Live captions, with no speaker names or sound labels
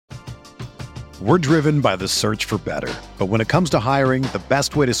We're driven by the search for better. But when it comes to hiring, the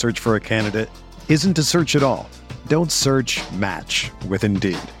best way to search for a candidate isn't to search at all. Don't search, match with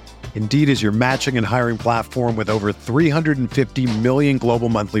Indeed. Indeed is your matching and hiring platform with over 350 million global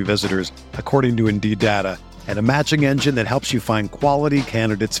monthly visitors, according to Indeed data, and a matching engine that helps you find quality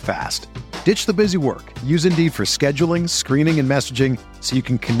candidates fast. Ditch the busy work. Use Indeed for scheduling, screening, and messaging so you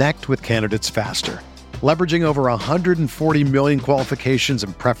can connect with candidates faster. Leveraging over 140 million qualifications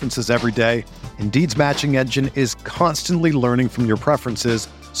and preferences every day, Indeed's matching engine is constantly learning from your preferences,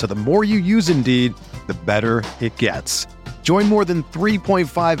 so the more you use Indeed, the better it gets. Join more than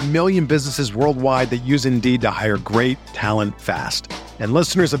 3.5 million businesses worldwide that use Indeed to hire great talent fast. And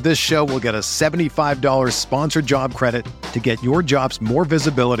listeners of this show will get a $75 sponsored job credit to get your jobs more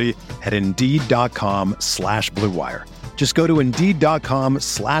visibility at Indeed.com/Blue Wire. Just go to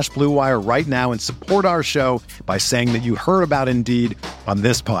Indeed.com/Blue Wire right now and support our show by saying that you heard about Indeed on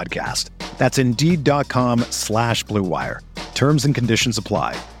this podcast. That's Indeed.com/Blue Wire. Terms and conditions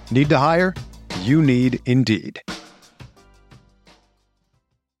apply. Need to hire? You need Indeed.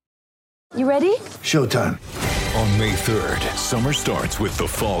 You ready? Showtime. On May 3rd, summer starts with The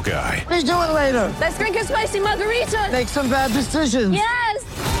Fall Guy. Let's do it later. Let's drink a spicy margarita. Make some bad decisions. Yes!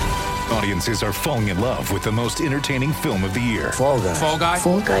 Audiences are falling in love with the most entertaining film of the year. Fall Guy. Fall Guy.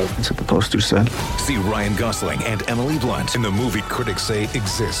 Fall Guy. That's what the poster said. See Ryan Gosling and Emily Blunt in the movie critics say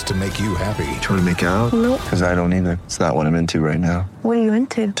exists to make you happy. Trying to make it out? Nope. Because I don't either. It's not what I'm into right now. What are you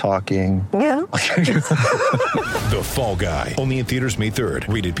into? Talking. Yeah. The Fall Guy. Only in theaters May 3rd.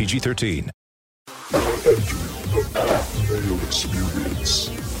 Rated PG-13. Mayo Experience.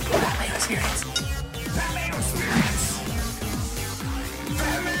 Mayo Experience. Mayo Experience.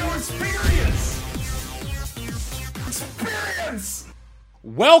 Mayo Experience. Experience.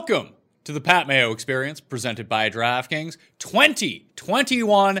 Welcome to the Pat Mayo Experience, presented by DraftKings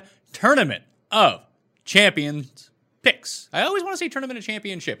 2021 Tournament of Champions picks. I always want to say Tournament of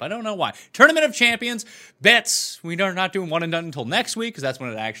Championship. I don't know why. Tournament of Champions bets. We are not doing one and done until next week because that's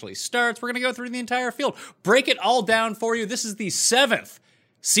when it actually starts. We're going to go through the entire field, break it all down for you. This is the 7th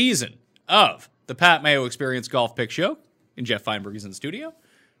season of the Pat Mayo Experience Golf Pick Show. And Jeff Feinberg is in the studio.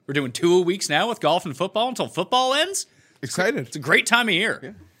 We're doing 2 weeks now with golf and football until football ends. Excited. It's a great time of year.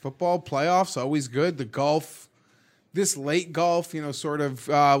 Yeah. Football, playoffs, always good. The golf, this late golf, sort of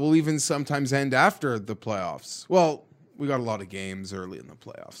will even sometimes end after the playoffs. Well, we got a lot of games early in the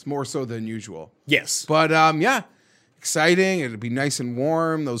playoffs, more so than usual. Yes. But, yeah, exciting. It'll be nice and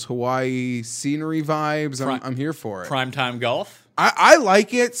warm. Those Hawaii scenery vibes. I'm here for it. Primetime golf. I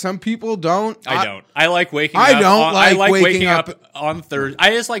like it. Some people don't. I don't. I like waking up. I like waking up on Thursday.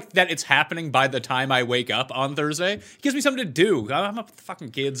 I just like that it's happening by the time I wake up on Thursday. It gives me something to do. I'm up with the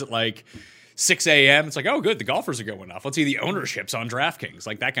fucking kids at like 6 a.m. It's like, oh, good, the golfers are going off. Let's see the ownerships on DraftKings,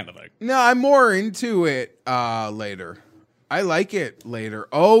 like that kind of thing. No, I'm more into it later. I like it later.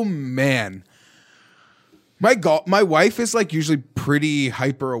 Oh, man. My wife is like usually pretty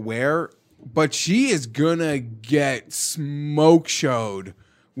hyper aware, but she is gonna get smoke showed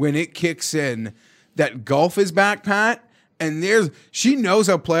when it kicks in that golf is back, Pat. And she knows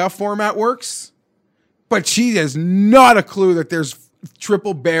how playoff format works, but she has not a clue that there's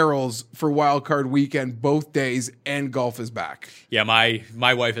triple barrels for wild card weekend both days and golf is back. Yeah, my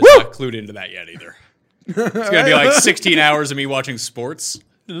wife is not clued into that yet either. It's gonna be like 16 hours of me watching sports.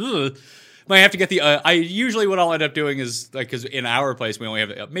 Ugh. Might have to get the. I usually what I'll end up doing is like because in our place we only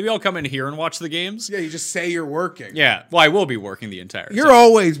have. Maybe I'll come in here and watch the games. Yeah, you just say you're working. Yeah, well, I will be working the entire. You're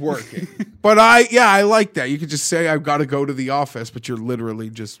always working, but I like that. You could just say I've got to go to the office, but you're literally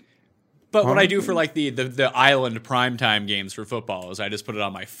just. But what I do for like the island primetime games for football is I just put it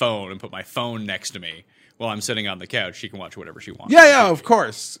on my phone and put my phone next to me while I'm sitting on the couch. She can watch whatever she wants. Yeah, of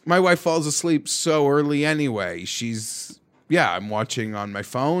course. My wife falls asleep so early anyway. I'm watching on my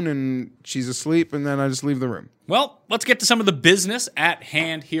phone and she's asleep and then I just leave the room. Well, let's get to some of the business at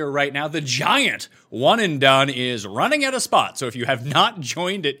hand here right now. The giant one and done is running out of spots. So if you have not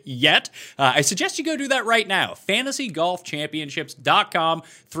joined it yet, I suggest you go do that right now. FantasyGolfChampionships.com,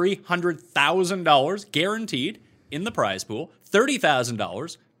 $300,000 guaranteed in the prize pool,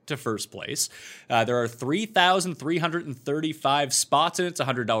 $30,000 to first place. There are 3,335 spots in it. It's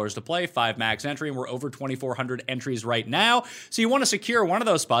 $100 to play, 5 max entry, and we're over 2,400 entries right now. So you want to secure one of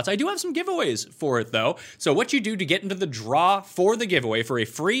those spots. I do have some giveaways for it, though. So what you do to get into the draw for the giveaway for a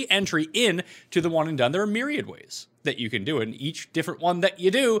free entry in to the one and done, there are myriad ways that you can do it. And each different one that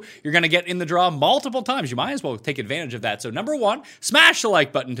you do, you're going to get in the draw multiple times. You might as well take advantage of that. So number one, smash the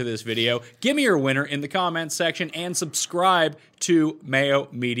like button to this video. Give me your winner in the comments section and subscribe to Mayo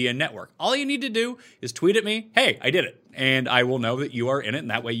Media Network. All you need to do is tweet at me, hey, I did it. And I will know that you are in it. And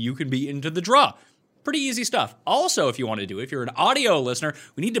that way you can be into the draw. Pretty easy stuff. Also, if you want to do it, if you're an audio listener,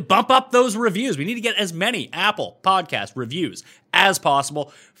 we need to bump up those reviews. We need to get as many Apple Podcast reviews as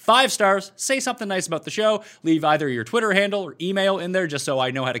possible. 5 stars, say something nice about the show, leave either your Twitter handle or email in there just so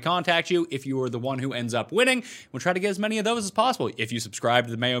I know how to contact you if you are the one who ends up winning. We'll try to get as many of those as possible. If you subscribe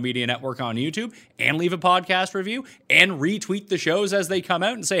to the Mayo Media Network on YouTube and leave a podcast review and retweet the shows as they come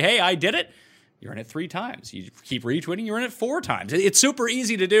out and say, hey, I did it, you're in it 3 times. You keep retweeting, you're in it 4 times. It's super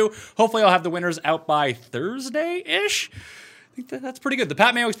easy to do. Hopefully I'll have the winners out by Thursday-ish. I think that's pretty good. The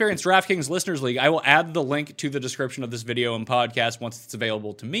Pat Mayo Experience DraftKings Listeners League, I will add the link to the description of this video and podcast once it's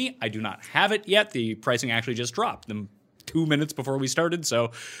available to me. I do not have it yet. The pricing actually just dropped them 2 minutes before we started, so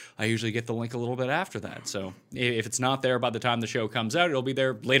I usually get the link a little bit after that. So if it's not there by the time the show comes out, it'll be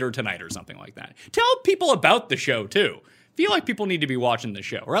there later tonight or something like that. Tell people about the show, too. I feel like people need to be watching the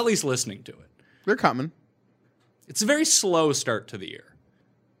show, or at least listening to it. They're coming. It's a very slow start to the year.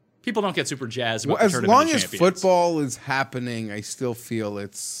 People don't get super jazzed about the As Tournament long of as Champions. football is happening, I still feel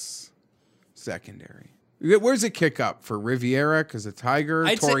it's secondary. Where's it kick up? For Riviera? Because of Tiger?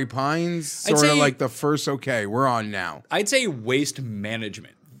 I'd Torrey say- Pines? I'd Sort of say- like the first, okay, we're on now. I'd say waste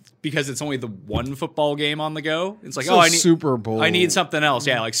management because it's only the one football game on the go. It's like, So I need Super Bowl. I need something else.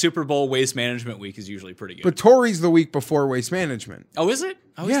 Yeah, like Super Bowl waste management week is usually pretty good. But Torrey's the week before Waste Management. Oh, is it?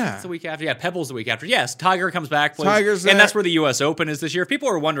 Oh, Yeah. it's the week after. Yeah, Pebble's the week after. Yes, Tiger comes back. Plays, Tiger's and there. that's where the U.S. Open is this year. If people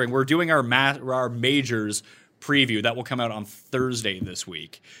are wondering, we're doing our majors preview that will come out on Thursday this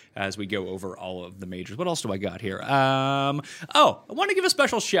week as we go over all of the majors. What else do I got here? I want to give a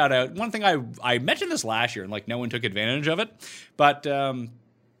special shout out. One thing I mentioned this last year and like no one took advantage of it, but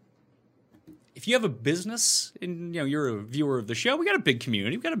if you have a business and you're a viewer of the show, we got a big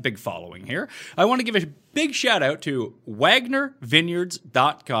community, we got a big following here. I want to give a big shout out to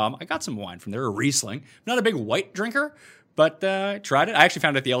WagnerVineyards.com. I got some wine from there, a Riesling. I'm not a big white drinker, but I tried it. I actually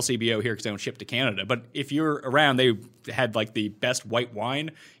found it at the LCBO here because they don't ship to Canada. But if you're around, they had like the best white wine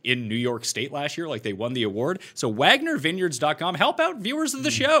in New York State last year. Like they won the award. So WagnerVineyards.com, help out viewers of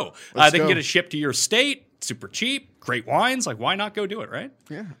the show. They can get it shipped to your state. Super cheap, great wines. Like, why not go do it, right?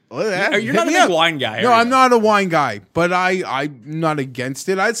 Yeah. You're not a big wine guy, No, are you? I'm not a wine guy, but I'm not against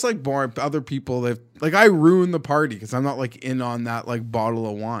it. I just like more other people that, like, I ruin the party because I'm not, like, in on that, like, bottle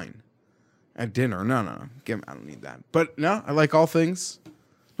of wine at dinner. No. I don't need that. But, no, I like all things.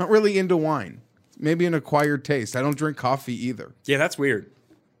 Not really into wine. Maybe an acquired taste. I don't drink coffee either. Yeah, that's weird.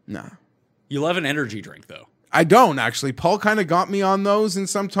 No. You love an energy drink, though. I don't, actually. Paul kind of got me on those, and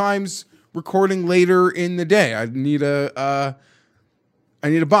sometimes recording later in the day, I need a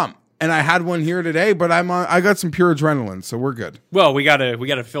bump, and I had one here today. But I got some pure adrenaline, so we're good. Well, we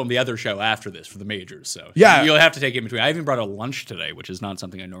gotta film the other show after this for the majors, so Yeah. you'll have to take it in between. I even brought a lunch today, which is not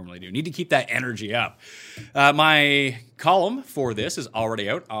something I normally do. Need to keep that energy up. My column for this is already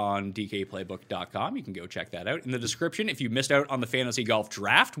out on DKPlaybook.com. You can go check that out in the description. If you missed out on the fantasy golf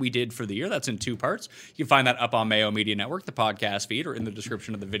draft we did for the year, that's in 2 parts. You can find that up on Mayo Media Network, the podcast feed, or in the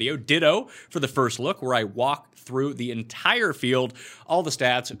description of the video. Ditto for the first look, where I walk through the entire field, all the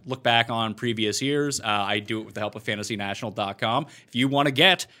stats, look back on previous years. I do it with the help of FantasyNational.com. If you want to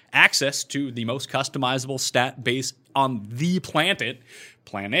get access to the most customizable stat base on the planet,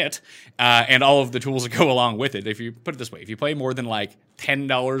 and all of the tools that go along with it. If you put it this way, if you play more than like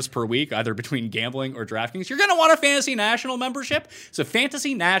 $10 per week, either between gambling or DraftKings, you're going to want a Fantasy National membership. So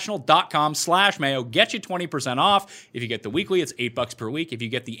FantasyNational.com/Mayo gets you 20% off. If you get the weekly, it's $8 per week. If you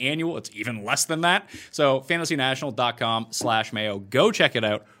get the annual, it's even less than that. So FantasyNational.com/Mayo. Go check it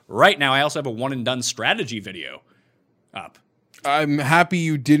out right now. I also have a one and done strategy video up. I'm happy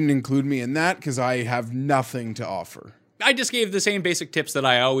you didn't include me in that because I have nothing to offer. I just gave the same basic tips that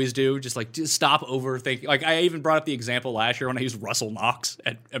I always do. Just stop overthinking. Like, I even brought up the example last year when I used Russell Knox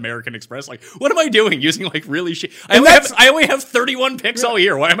at American Express. Like, what am I doing using like really shit? I only have 31 picks all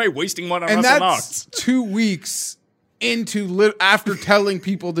year. Why am I wasting one on Russell Knox? 2 weeks into after telling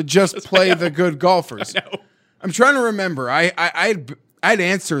people to just play the good golfers. I'm trying to remember. I'd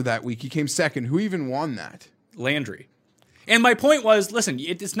answer that week. He came second. Who even won that? Landry. And my point was, listen,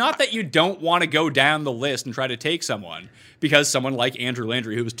 it's not that you don't want to go down the list and try to take someone, because someone like Andrew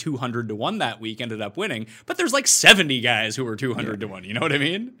Landry, who was 200 to 1 that week, ended up winning. But there's like 70 guys who were 200 to 1. You know what I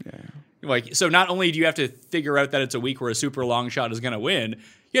mean? Yeah. Like, so not only do you have to figure out that it's a week where a super long shot is going to win,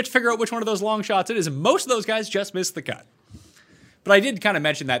 you have to figure out which one of those long shots it is. And most of those guys just missed the cut. But I did kind of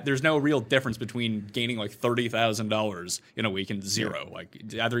mention that there's no real difference between gaining like $30,000 in a week and zero.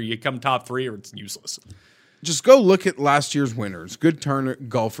 Like either you come top 3 or it's useless. Just go look at last year's winners. Good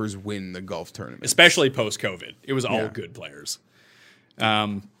golfers win the golf tournament. Especially post-COVID. It was all good players.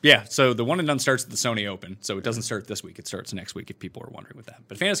 So the one and done starts at the Sony Open. So it doesn't start this week. It starts next week if people are wondering with that.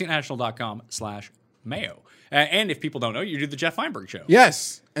 But fantasynational.com/Mayo. And if people don't know, you do the Jeff Feinberg Show.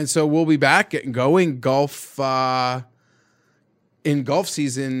 Yes. And so we'll be back getting going. Golf, in golf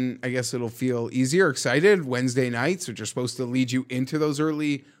season, I guess it'll feel easier, excited. Wednesday nights, which are supposed to lead you into those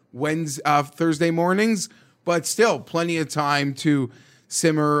early Thursday mornings. But still, plenty of time to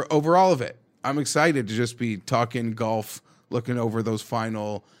simmer over all of it. I'm excited to just be talking golf, looking over those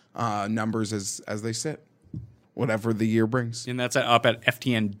final numbers as they sit, whatever the year brings. And that's up at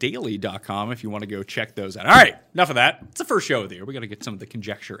ftndaily.com if you want to go check those out. All right, enough of that. It's the first show of the year. We got to get some of the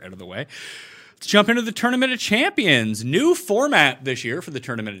conjecture out of the way. Let's jump into the Tournament of Champions. New format this year for the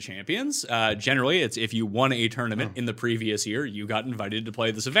Tournament of Champions. Generally, it's if you won a tournament in the previous year, you got invited to play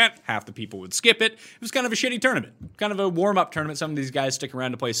this event. Half the people would skip it. It was kind of a shitty tournament, kind of a warm-up tournament. Some of these guys stick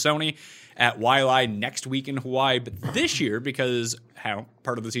around to play Sony at Waialae next week in Hawaii. But this year, because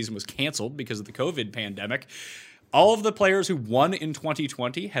part of the season was canceled because of the COVID pandemic, all of the players who won in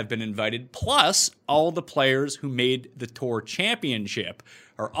 2020 have been invited, plus all the players who made the Tour Championship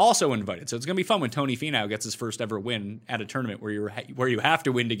are also invited. So it's going to be fun when Tony Finau gets his first ever win at a tournament where you have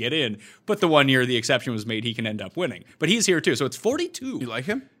to win to get in. But the one year the exception was made, he can end up winning. But he's here too, so it's 42. You like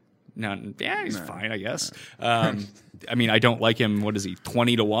him? No, yeah, he's fine, I guess. I mean, I don't like him. What is he,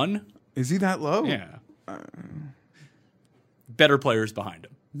 20-1? Is he that low? Yeah. Better players behind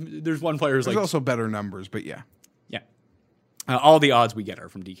him. There's one player who's There's also better numbers, but yeah. All the odds we get are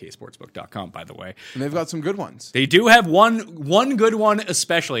from DKSportsbook.com, by the way. And they've got some good ones. They do have one good one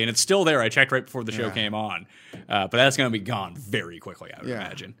especially, and it's still there. I checked right before the show came on. But that's going to be gone very quickly, I would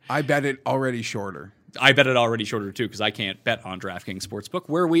imagine. I bet it already shorter. I bet it already shorter, too, because I can't bet on DraftKings Sportsbook,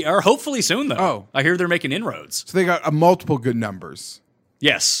 where we are hopefully soon, though. Oh. I hear they're making inroads. So they got multiple good numbers.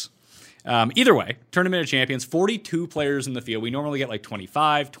 Yes. Either way, Tournament of Champions, 42 players in the field. We normally get like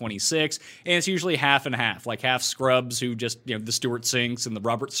 25, 26, and it's usually half and half, like half scrubs who just, the Stuart Sinks and the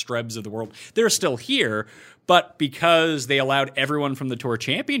Robert Strebs of the world. They're still here, but because they allowed everyone from the Tour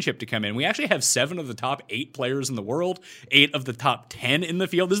Championship to come in, we actually have 7 of the top 8 players in the world, 8 of the top 10 in the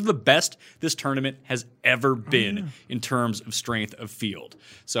field. This is the best this tournament has ever been in terms of strength of field.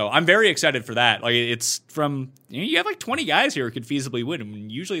 So I'm very excited for that. Like it's from, you have like 20 guys here who could feasibly win,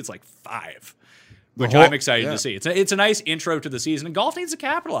 and usually it's like 5. Which I'm excited to see. It's a nice intro to the season, and golf needs to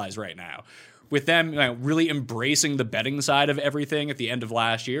capitalize right now. With them really embracing the betting side of everything at the end of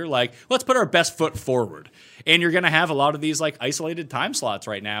last year, like, let's put our best foot forward. And you're going to have a lot of these like isolated time slots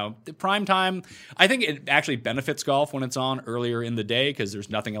right now. The prime time, I think it actually benefits golf when it's on earlier in the day because there's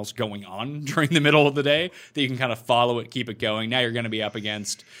nothing else going on during the middle of the day that you can kind of follow it, keep it going. Now you're going to be up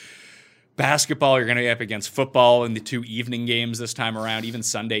against basketball, you're going to be up against football in the 2 evening games this time around. Even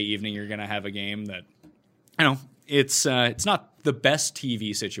Sunday evening, you're going to have a game that, it's not the best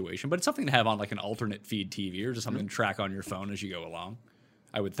TV situation, but it's something to have on like an alternate feed TV or just something to track on your phone as you go along,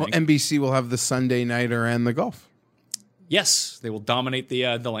 I would think. Well, NBC will have the Sunday nighter and the golf. Yes, they will dominate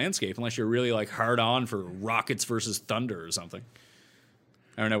the landscape unless you're really like hard on for Rockets versus Thunder or something.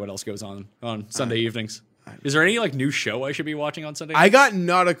 I don't know what else goes on Sunday evenings. Is there any like new show I should be watching on Sunday? I got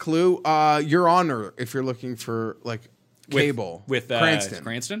not a clue. Your Honor, if you're looking for like cable with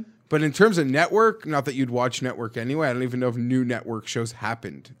Cranston. But in terms of network, not that you'd watch network anyway. I don't even know if new network shows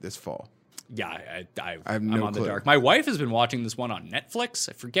happened this fall. Yeah, I'm on the dark. My wife has been watching this one on Netflix.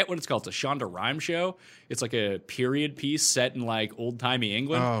 I forget what it's called. It's a Shonda Rhimes show. It's like a period piece set in like old-timey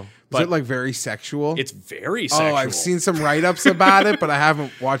England. Oh, is it like very sexual? It's very sexual. Oh, I've seen some write-ups about it, but I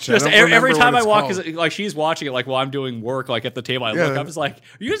haven't watched it. Just every time I walk, because like she's watching it, like while I'm doing work, like at the table, I look up. It's like, are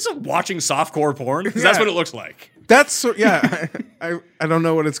you just watching softcore porn? Because that's what it looks like. That's I don't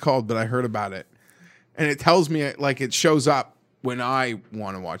know what it's called, but I heard about it, and it tells me like it shows up when I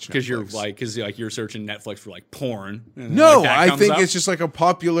want to watch Netflix. Because you're searching Netflix for like porn. No, I think it's just like a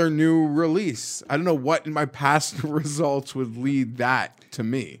popular new release. I don't know what in my past results would lead that to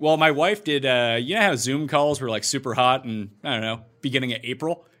me. Well, my wife did. You know how Zoom calls were like super hot and I don't know, beginning of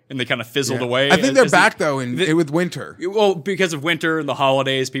April, and they kind of fizzled away. I think they're back though with winter. Well, because of winter and the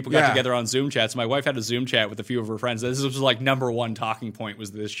holidays, people got together on Zoom chats. My wife had a Zoom chat with a few of her friends. This was like number one talking point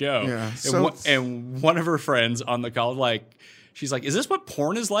was this show. Yeah, and one of her friends on the call like. She's like, is this what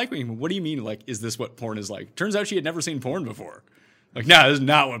porn is like? I mean, what do you mean, like, is this what porn is like? Turns out she had never seen porn before. Like, no, this is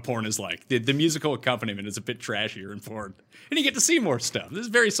not what porn is like. The musical accompaniment is a bit trashier in porn. And you get to see more stuff. This is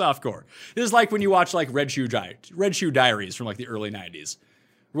very softcore. This is like when you watch like Red Shoe Diaries from like the early 90s.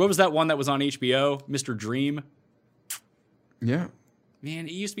 What was that one that was on HBO? Mr. Dream? Yeah. Man,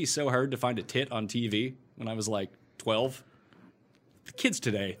 it used to be so hard to find a tit on TV when I was like 12. The kids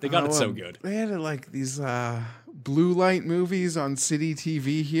today, they got it so good. They had like these blue light movies on City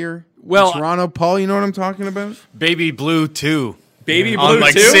TV here. Well, Toronto, Paul, you know what I'm talking about? Baby Blue 2. Baby Blue on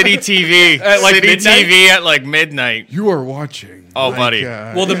like 2? City TV. At like City midnight? TV at like midnight. You are watching. Oh, buddy.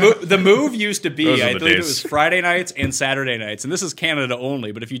 Well, the move used to be, Those are I the believe it days. was Friday nights and Saturday nights, and this is Canada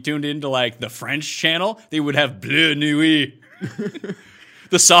only, but if you tuned into like the French channel, they would have Bleu Nuit.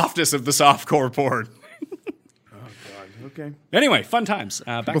 The softest of the softcore porn. Okay. Anyway, fun times.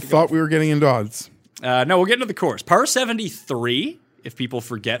 Back People to thought we were getting into odds. No, we'll get into the course. Par 73, if people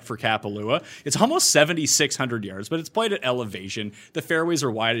forget, for Kapalua. It's almost 7,600 yards, but it's played at elevation. The fairways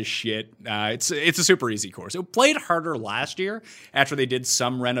are wide as shit. It's a super easy course. It played harder last year after they did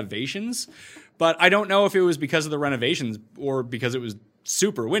some renovations, but I don't know if it was because of the renovations or because it was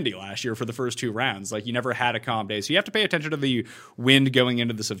super windy last year for the first 2 rounds. Like, you never had a calm day. So you have to pay attention to the wind going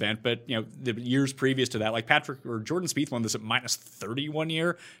into this event. But, you know, the years previous to that, like Jordan Spieth won this at minus 30 one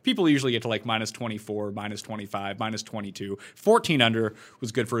year. People usually get to like minus 24, minus 25, minus 22. 14 under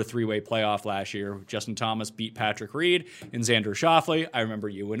was good for a 3-way playoff last year. Justin Thomas beat Patrick Reed and Xander Schauffele. I remember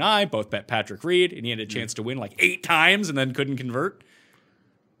you and I both bet Patrick Reed, and he had a chance to win like 8 times and then couldn't convert.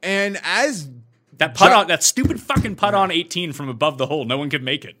 And as that stupid fucking putt on 18 from above the hole, no one could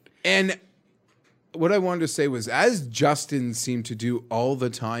make it. And what I wanted to say was, as Justin seemed to do all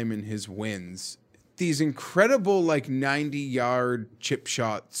the time in his wins, these incredible like 90-yard chip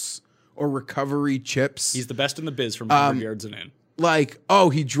shots or recovery chips. He's the best in the biz from 100 yards and in. Like,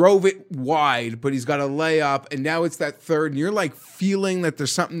 oh, he drove it wide, but he's got a layup, and now it's that third, and you're like feeling that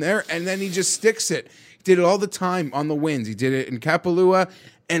there's something there, and then he just sticks it. He did it all the time on the wins. He did it in Kapalua,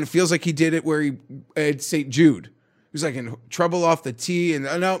 and it feels like he did it where he at St. Jude. He was like in trouble off the tee, and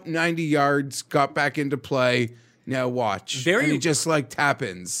 90 yards, got back into play. Now watch. And he just like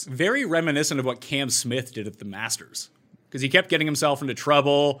tap-ins. Very reminiscent of what Cam Smith did at the Masters. Because he kept getting himself into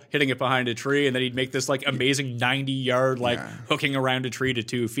trouble, hitting it behind a tree, and then he'd make this like amazing 90-yard hooking around a tree to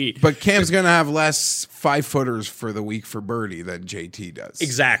 2 feet. But Cam's going to have less 5-footers for the week for birdie than JT does.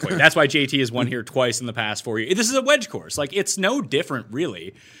 Exactly. That's why JT has won here twice in the past 4 years. This is a wedge course. Like, it's no different,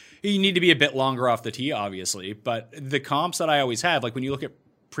 really. You need to be a bit longer off the tee, obviously. But the comps that I always have, like when you look at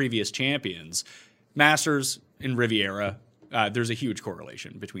previous champions, Masters and Riviera, there's a huge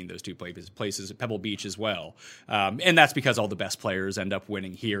correlation between those two places at Pebble Beach as well. And that's because all the best players end up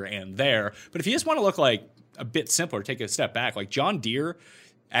winning here and there. But if you just want to look like a bit simpler, take a step back, like John Deere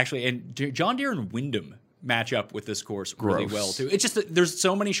and Wyndham match up with this course really well too. It's just that there's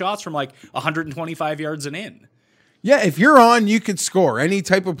so many shots from like 125 yards and in. Yeah, if you're on, you could score. Any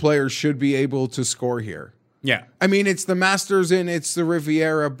type of player should be able to score here. Yeah. I mean, it's the Masters and it's the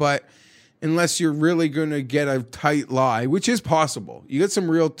Riviera, but unless you're really going to get a tight lie, which is possible. You get some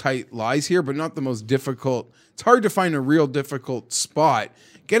real tight lies here, but not the most difficult. It's hard to find a real difficult spot.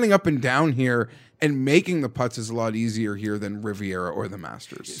 Getting up and down here and making the putts is a lot easier here than Riviera or the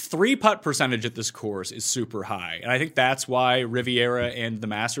Masters. 3-putt percentage at this course is super high. And I think that's why Riviera and the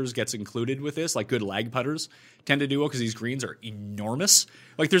Masters gets included with this. Like, good lag putters tend to do well because these greens are enormous.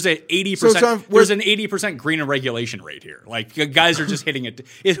 Like, there's an 80%. There's an 80% green and regulation rate here. Like, guys are just hitting it.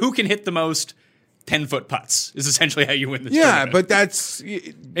 Who can hit the most 10-foot putts is essentially how you win this tournament. But that's...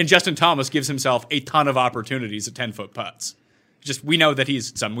 And Justin Thomas gives himself a ton of opportunities at 10-foot putts. Just, we know that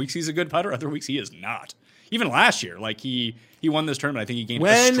some weeks he's a good putter, other weeks he is not. Even last year, like he won this tournament. I think he gained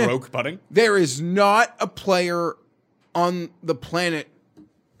a stroke putting. There is not a player on the planet,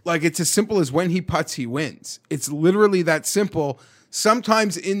 like, it's as simple as when he putts, he wins. It's literally that simple.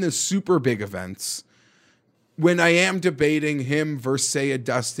 Sometimes in the super big events, when I am debating him versus, say, a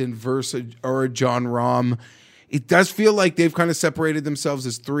Dustin or a John Rahm, it does feel like they've kind of separated themselves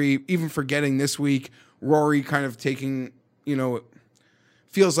as three, even forgetting this week, Rory kind of taking...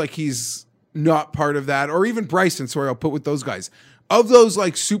 feels like he's not part of that. Or even Bryson, sorry, I'll put with those guys. Of those,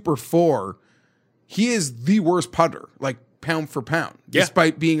 like, super four, he is the worst putter, like, pound for pound,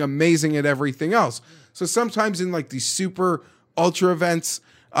 despite being amazing at everything else. So sometimes in, like, these super ultra events,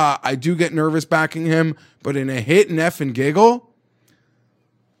 I do get nervous backing him, but in a hit and F and giggle,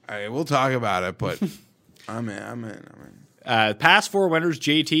 we'll talk about it, but I'm in. Past 4 winners,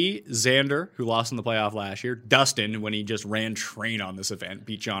 JT, Xander, who lost in the playoff last year, Dustin, when he just ran train on this event,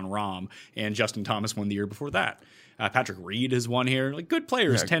 beat John Rahm, and Justin Thomas won the year before that. Patrick Reed has won here. Like, good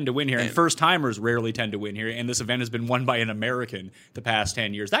players tend to win here, and first-timers rarely tend to win here, and this event has been won by an American the past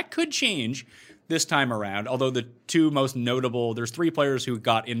 10 years. That could change this time around, although the two most notable, there's 3 players who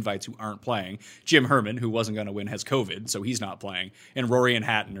got invites who aren't playing. Jim Herman, who wasn't going to win, has COVID, so he's not playing, and Rory and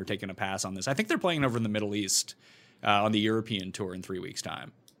Hatton are taking a pass on this. I think they're playing over in the Middle East on the European Tour in 3 weeks'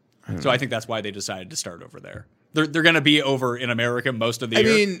 time. So I think that's why they decided to start over there. They're going to be over in America most of the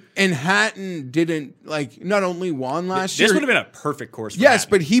year. I mean, and Hatton didn't, like, not only won last year. This would have been a perfect course for Yes, Hatton.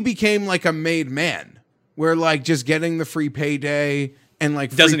 but he became like a made man, where like just getting the free payday and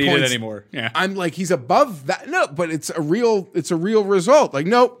like doesn't free need points, it anymore. Yeah. I'm like, he's above that. No, but it's a real result. Like,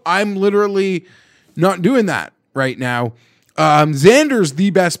 nope, I'm literally not doing that right now. Xander's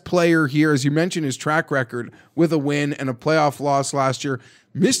the best player here, as you mentioned, his track record with a win and a playoff loss last year.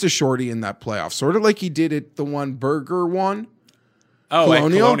 Missed a shorty in that playoff, sort of like he did it the one Berger won. Oh,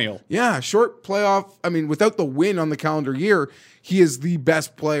 Colonial. Yeah, short playoff. I mean, without the win on the calendar year, he is the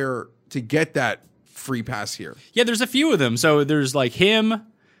best player to get that free pass here. Yeah, there's a few of them. So there's like him,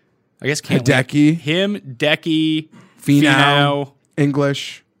 I guess Hideki. Him, Decky, Finau,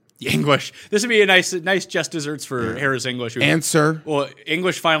 English. This would be a nice just desserts for Harris English. Answer. Well,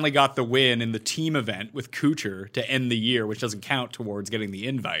 English finally got the win in the team event with Kuchar to end the year, which doesn't count towards getting the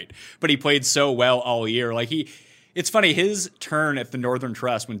invite. But he played so well all year. Like it's funny, his turn at the Northern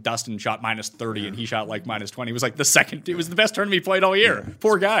Trust when Dustin shot -30 and he shot like -20 was like it was the best tournament he played all year. Yeah.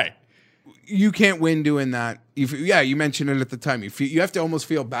 Poor guy. You can't win doing that. You mentioned it at the time. You have to almost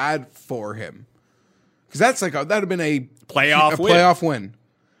feel bad for him. Because that's like, that would have been a playoff win.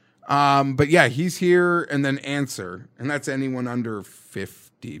 But yeah, he's here, and then Answer, and that's anyone under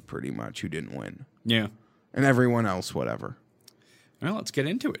 50 pretty much who didn't win. Yeah. And everyone else, whatever. Well, let's get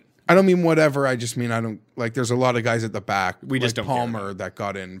into it. I don't mean whatever, I just mean I don't, like, there's a lot of guys at the back. We just don't Palmer care. that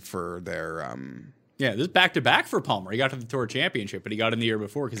got in for their... Yeah, this is back-to-back for Palmer. He got to the Tour Championship, but he got in the year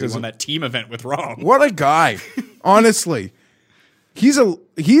before because he won that team event with Rahm. What a guy. Honestly.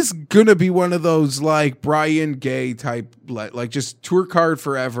 He's gonna be one of those like Brian Gay type, like just tour card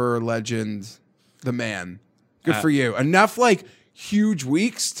forever legend, the man. Good for you. Enough like huge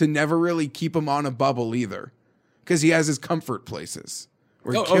weeks to never really keep him on a bubble either, because he has his comfort places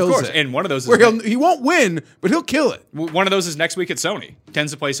where he kills of course. it. And one of those is where he won't win, but he'll kill it. One of those is next week at Sony.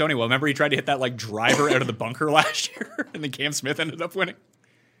 Tends to play Sony well. Remember he tried to hit that like driver out of the bunker last year, and then Cam Smith ended up winning.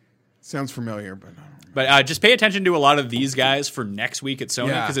 Sounds familiar, but. But just pay attention to a lot of these guys for next week at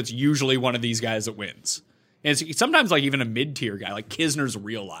Sony because it's usually one of these guys that wins. And it's sometimes like even a mid-tier guy, like Kisner's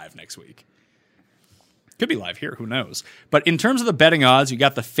real live next week. Could be live here, who knows. But in terms of the betting odds, you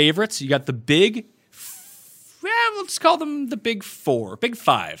got the favorites, you got the big, let's call them the big 4, big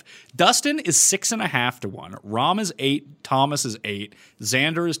 5. Dustin is 6.5 to 1. Rahm is 8. Thomas is 8.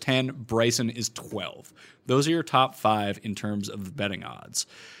 Xander is 10. Bryson is 12. Those are your top 5 in terms of the betting odds.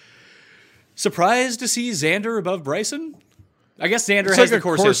 Surprised to see Xander above Bryson? I guess Xander has like the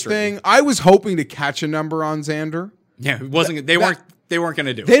course history thing. I was hoping to catch a number on Xander. Yeah, it wasn't. They weren't going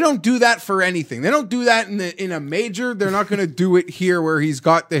to do it. They don't do that for anything. They don't do that in a major. They're not going to do it here where he's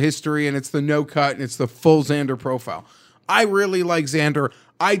got the history and it's the no cut and it's the full Xander profile. I really like Xander.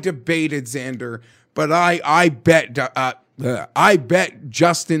 I debated Xander, but I bet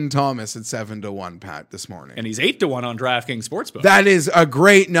Justin Thomas at 7 to 1, Pat, this morning. And he's 8 to 1 on DraftKings Sportsbook. That is a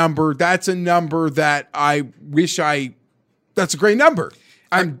great number. That's a number that I wish that's a great number.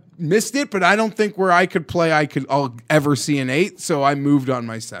 I missed it, but I don't think where I could play I'll ever see an 8, so I moved on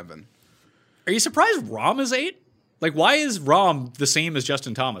my 7. Are you surprised Rahm is 8? Like, why is Rahm the same as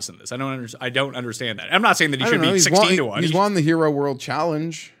Justin Thomas in this? I don't understand that. I'm not saying that he should be 16 to 1. He's won the Hero World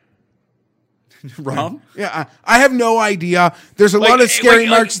Challenge. Rahm? Yeah, I have no idea. There's a lot of scary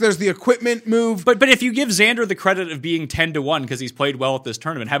marks. There's the equipment move. But if you give Xander the credit of being 10 to 1 because he's played well at this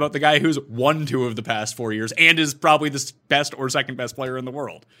tournament, how about the guy who's won 2 of the past 4 years and is probably the best or second best player in the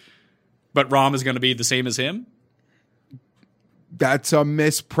world? But Rahm is going to be the same as him? That's a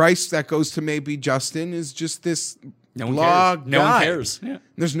misprice that goes to maybe Justin is just this no one cares. Yeah.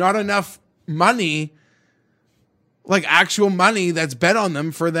 There's not enough money, like actual money that's bet on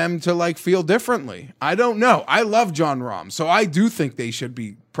them for them to like feel differently. I don't know. I love Jon Rahm, so I do think they should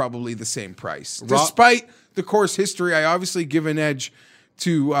be probably the same price. Despite the course history, I obviously give an edge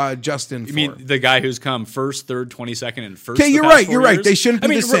to Justin. You mean the guy who's come first, third, 22nd, and first? Okay, you're right. You're right. They shouldn't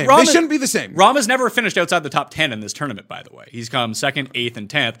be the same. They shouldn't be the same. Rahm has never finished outside the top 10 in this tournament, by the way. He's come 2nd, 8th, and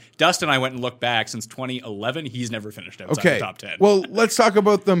 10th. Dustin, I went and looked back since 2011. He's never finished outside the top 10. Well, let's talk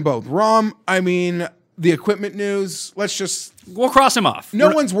about them both. Rahm, I mean, the equipment news, we'll cross him off. No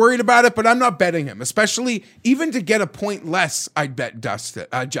one's worried about it, but I'm not betting him. Especially, even to get a point less, I'd bet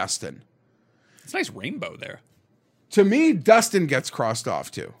Justin. It's a nice rainbow there. To me, Dustin gets crossed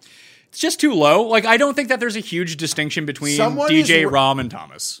off too. It's just too low. Like, I don't think that there's a huge distinction between Someone DJ, is- Rom, and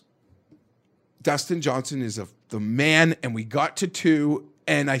Thomas. Dustin Johnson is the man, and we got to 2.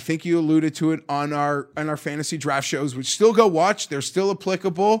 And I think you alluded to it on our fantasy draft shows, which still go watch. They're still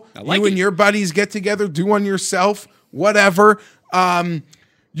applicable. You and your buddies get together, do one yourself, whatever.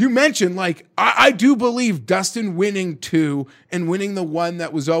 You mentioned, like, I do believe Dustin winning 2 and winning the one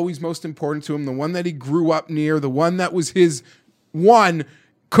that was always most important to him, the one that he grew up near, the one that was his one,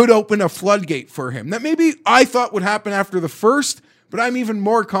 could open a floodgate for him. That maybe I thought would happen after the first, but I'm even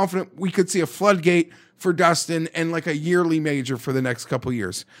more confident we could see a floodgate for Dustin and like a yearly major for the next couple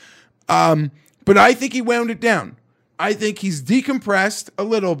years. But I think he wound it down. I think he's decompressed a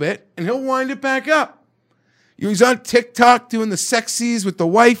little bit and he'll wind it back up. He's on TikTok doing the sexies with the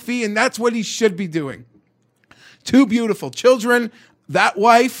wifey, and that's what he should be doing. 2 beautiful children, that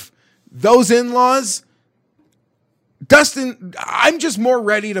wife, those in-laws. Dustin, I'm just more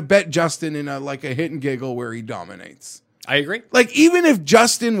ready to bet Justin in a hit and giggle where he dominates. I agree. Like, even if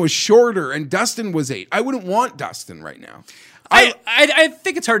Justin was shorter and Dustin was 8, I wouldn't want Dustin right now. I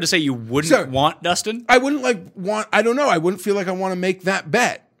think it's hard to say you wouldn't want Dustin. I wouldn't I don't know. I wouldn't feel like I want to make that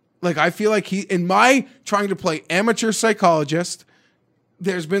bet. Like, I feel like in my trying to play amateur psychologist,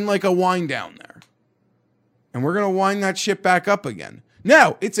 there's been like a wind down there. And we're going to wind that shit back up again.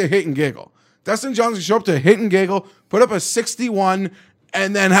 Now, it's a hit and giggle. Dustin Johnson show up to a hit and giggle, put up a 61,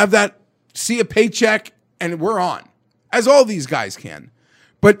 and then have that, see a paycheck, and we're on. As all these guys can.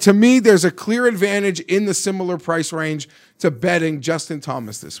 But to me, there's a clear advantage in the similar price range to betting Justin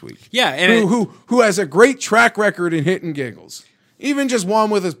Thomas this week. Yeah, and who has a great track record in hit and giggles. Even just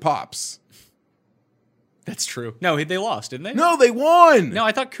won with his pops. That's true. No, they lost, didn't they? No, they won. No,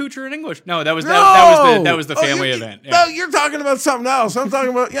 I thought Kuchar and English. No, that was the family event. Yeah. No, you're talking about something else. I'm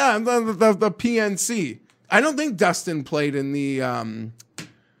talking about the PNC. I don't think Dustin played in the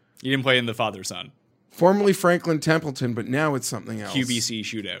You didn't play in the father-son. Formerly Franklin Templeton, but now it's something else. QBC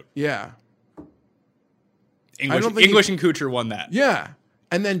shootout. Yeah. English and Kuchar won that. Yeah.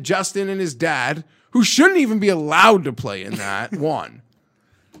 And then Justin and his dad, who shouldn't even be allowed to play in that, won.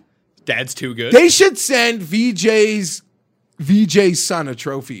 Dad's too good. They should send VJ's son a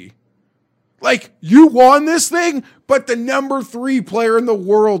trophy. Like, you won this thing, but the number 3 player in the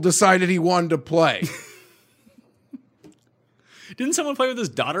world decided he wanted to play. Didn't someone play with his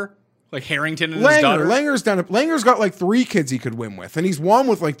daughter? Like Harrington and his daughter? Langer's done it. Langer's got like 3 kids he could win with, and he's won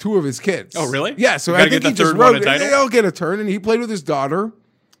with like 2 of his kids. Oh, really? Yeah, so I think he just wrote it. They'll get a turn, and he played with his daughter.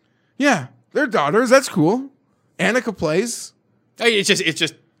 Yeah, they're daughters. That's cool. Annika plays. It's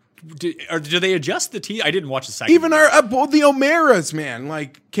just. Do they adjust the T? I didn't watch the second. Even the O'Maras, man,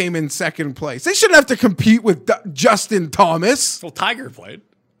 like came in second place. They shouldn't have to compete with Justin Thomas. Well, Tiger played.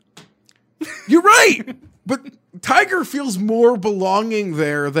 You're right, but Tiger feels more belonging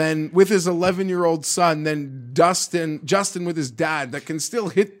there than with his 11-year-old son than Justin with his dad that can still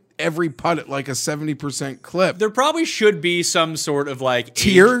hit every putt at like a 70% clip. There probably should be some sort of like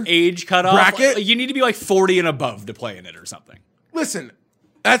tier age cutoff. Bracket. Like, you need to be like 40 and above to play in it or something. Listen,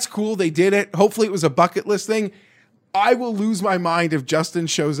 that's cool. They did it. Hopefully it was a bucket list thing. I will lose my mind if Justin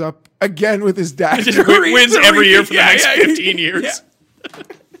shows up again with his dad. Just wins every year for the next 15 years.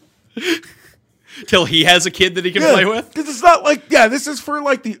 Yeah. Till he has a kid that he can play with? Because it's not like, this is for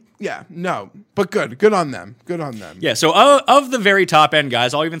like but good on them. Good on them. Yeah, so of the very top end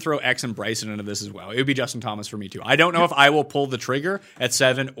guys, I'll even throw X and Bryson into this as well. It would be Justin Thomas for me too. I don't know if I will pull the trigger at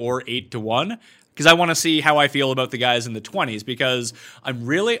 7 or 8 to 1 because I want to see how I feel about the guys in the 20s because I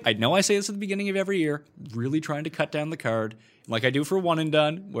know I say this at the beginning of every year, really trying to cut down the card like I do for one and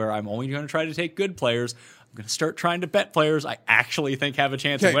done where I'm only going to try to take good players. I'm going to start trying to bet players I actually think have a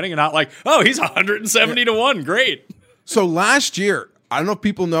chance of winning and not like, oh, he's 170 to 1. Great. So last year, I don't know if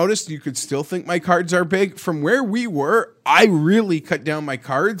people noticed, you could still think my cards are big. From where we were, I really cut down my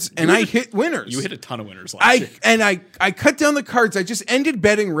cards and I hit winners. You hit a ton of winners last year. And I cut down the cards. I just ended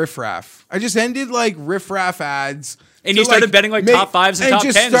betting riffraff. I just ended like riffraff ads. And you started betting like top 5s and top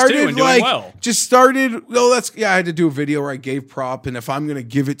 10s too and doing well. I had to do a video where I gave prop, and if I'm going to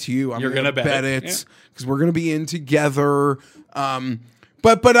give it to you, I'm going to bet it because we're going to be in together.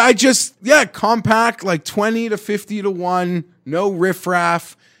 But I just, compact like 20 to 50 to 1, no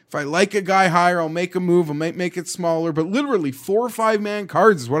riffraff. If I like a guy higher, I'll make a move. I might make it smaller, but literally 4 or 5 man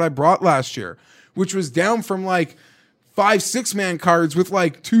cards is what I brought last year, which was down from like 5, 6 man cards with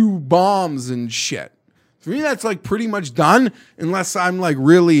like 2 bombs and shit. For me, that's like pretty much done unless I'm like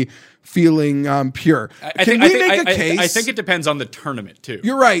really feeling pure. I Can think, we make a case? I think it depends on the tournament too.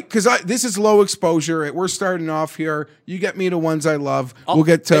 You're right, because this is low exposure. We're starting off here. You get me to ones I love. We'll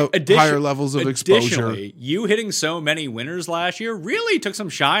get to higher levels of exposure. Additionally, you hitting so many winners last year really took some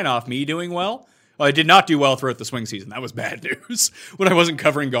shine off me doing well. Well, I did not do well throughout the swing season. That was bad news when I wasn't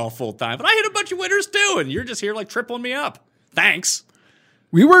covering golf full time. But I hit a bunch of winners too, and you're just here like tripling me up. Thanks.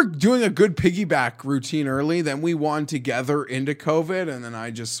 We were doing a good piggyback routine early, then we won together into COVID, and then I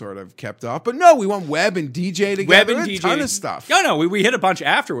just sort of kept up. But no, we won Webb and DJ together. A ton of stuff. No, we hit a bunch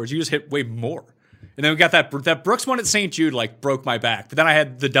afterwards. You just hit way more. And then we got that Brooks one at St. Jude, like, broke my back. But then I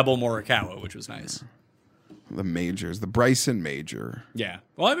had the double Morikawa, which was nice. The majors, the Bryson major. Yeah.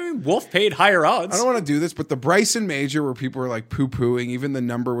 Well, I mean, Wolf paid higher odds. I don't want to do this, but the Bryson major where people were like poo-pooing, even the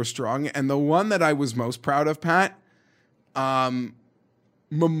number was strong. And the one that I was most proud of, Pat,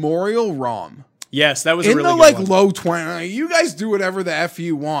 Memorial Rom. Yes, that was in a really the good like one. low 20. Like, you guys do whatever the F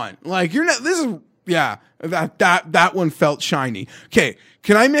you want. Like you're not. This is that one felt shiny. Okay,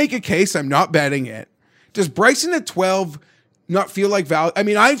 can I make a case? I'm not betting it. Does Bryson at 12 not feel like value? I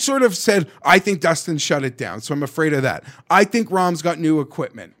mean, I sort of said I think Dustin shut it down, so I'm afraid of that. I think Rom's got new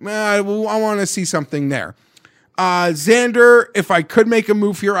equipment. I want to see something there. Xander, if I could make a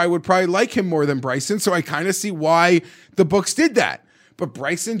move here, I would probably like him more than Bryson. So I kind of see why the books did that. But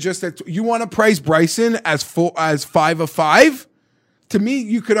Bryson, you want to price Bryson as 5 of 5? To me,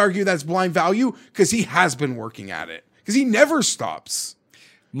 you could argue that's blind value because he has been working at it. Because he never stops.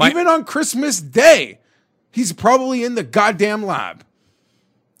 Even on Christmas Day, he's probably in the goddamn lab.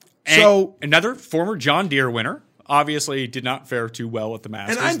 And so another former John Deere winner. Obviously did not fare too well at the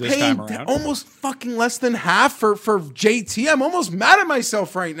Masters and I'm this time paying around. almost fucking less than half for JT. I'm almost mad at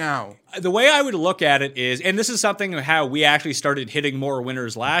myself right now. The way I would look at it is, and this is something of how we actually started hitting more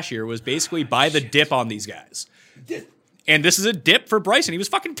winners last year, was basically buy the dip on these guys. And this is a dip for Bryson. He was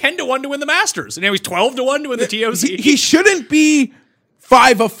fucking 10-1 to win the Masters. And now he's 12-1 to win the TOC. He shouldn't be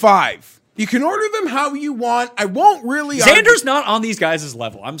 5 of 5. You can order them how you want. I won't really. Xander's not on these guys'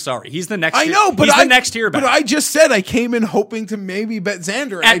 level. I'm sorry. He's the next. I know, but he's the next tier back. But I just said I came in hoping to maybe bet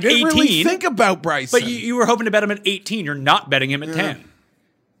Xander. I didn't 18, really think about Bryson. But you were hoping to bet him at 18. You're not betting him at 10.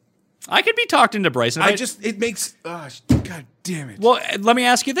 I could be talked into Bryson. It makes. God damn it. Well, let me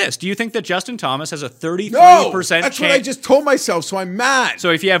ask you this: do you think that Justin Thomas has a 33% chance? chance? That's what I just told myself. So I'm mad. So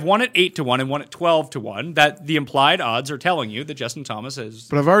if you have one at 8-1 and one at 12-1, that the implied odds are telling you that Justin Thomas is.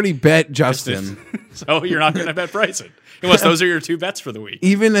 But I've already bet Justin. So you're not going to bet Bryson unless those are your two bets for the week.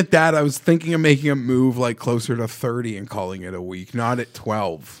 Even at that, I was thinking of making a move like closer to 30 and calling it a week, not at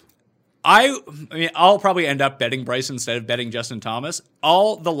 12. I mean, I'll probably end up betting Bryson instead of betting Justin Thomas.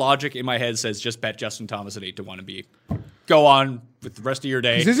 All the logic in my head says just bet Justin Thomas at 8-1 and go on with the rest of your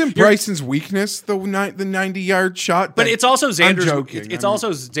day. Isn't Bryson's weakness the 90-yard shot? But it's also Xander's. I'm joking. It's also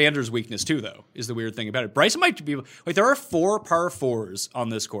Xander's weakness too, though. Is the weird thing about it. Bryson might be like there are 4 par 4s on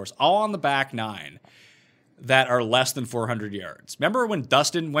this course, all on the back 9, that are less than 400 yards. Remember when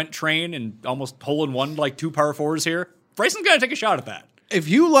Dustin went train and almost hole in one like 2 par 4s here? Bryson's got to take a shot at that. If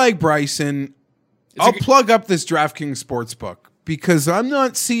you like Bryson, I'll plug up this DraftKings Sportsbook because I'm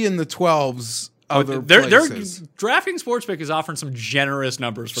not seeing the 12s other places. DraftKings Sportsbook is offering some generous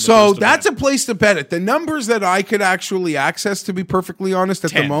numbers for the So first that's event. a place to bet it. The numbers that I could actually access, to be perfectly honest,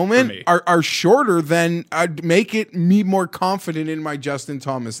 at the 10 moment for me. are shorter than I'd make it me more confident in my Justin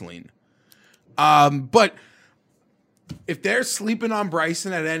Thomas lean. But if they're sleeping on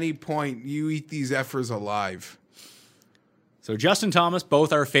Bryson at any point, you eat these effers alive. So Justin Thomas,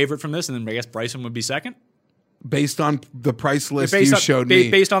 both our favorite from this, and then I guess Bryson would be second. Based on the price list Based you on- showed ba- me.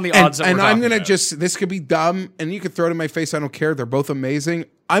 based on the odds that and we're I'm talking going to about. just, this could be dumb, and you could throw it in my face, I don't care. They're both amazing.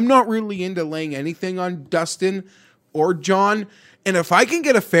 I'm not really into laying anything on Dustin or John. And if I can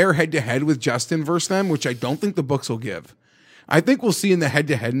get a fair head-to-head with Justin versus them, which I don't think the books will give, I think we'll see in the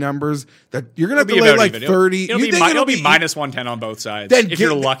head-to-head numbers that you're going to have to lay like 30. It'll be minus 110 on both sides if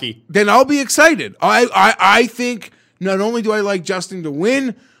you're lucky. Then I'll be excited. I think not only do I like Justin to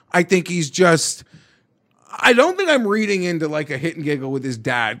win, I think he's just... I don't think I'm reading into like a hit and giggle with his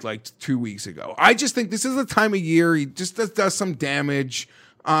dad like 2 weeks ago. I just think this is the time of year. He just does some damage.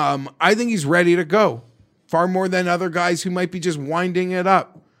 I think he's ready to go. Far more than other guys who might be just winding it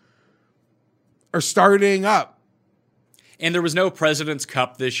up or starting up. And there was no President's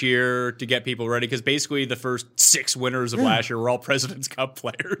Cup this year to get people ready because basically the first 6 winners of last year were all President's Cup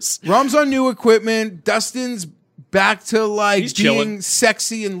players. Rom's on new equipment. Dustin's back to like He's being chilling.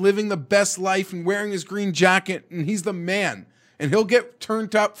 sexy and living the best life and wearing his green jacket, and he's the man. And he'll get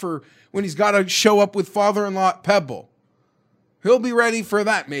turned up for when he's got to show up with father-in-law at Pebble. He'll be ready for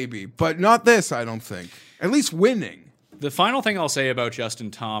that maybe, but not this, I don't think. At least winning. The final thing I'll say about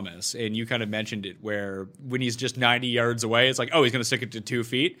Justin Thomas, and you kind of mentioned it, where when he's just 90 yards away, it's like, oh, he's going to stick it to 2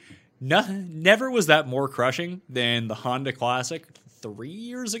 feet. Never was that more crushing than the Honda Classic 3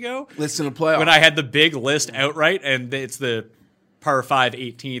 years ago. Listen to playoff. When I had the big list outright, and it's the par 5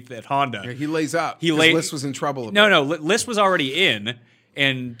 18th at Honda. Yeah, he lays up. List was in trouble. No, List was already in,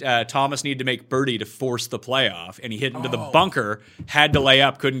 and Thomas needed to make birdie to force the playoff, and he hit into the bunker, had to lay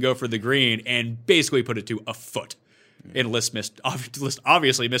up, couldn't go for the green, and basically put it to a foot. And List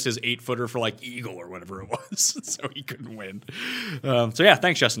obviously missed his 8-footer for like eagle or whatever it was, so he couldn't win. So yeah,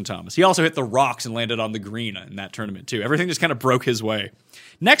 thanks Justin Thomas. He also hit the rocks and landed on the green in that tournament too. Everything just kind of broke his way.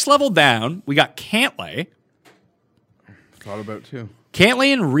 Next level down, we got Cantlay. Thought about too.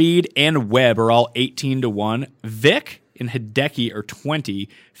 Cantlay and Reed and Webb are all 18-1. Vic and Hideki are 20.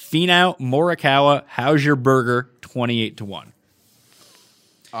 Finau, Morikawa, Hauser-Berger 28-1.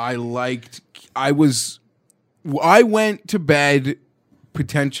 I went to bed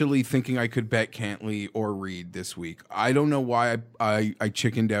potentially thinking I could bet Cantlay or Reed this week. I don't know why I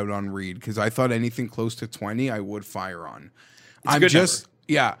chickened out on Reed, because I thought anything close to 20 I would fire on. It's a good number.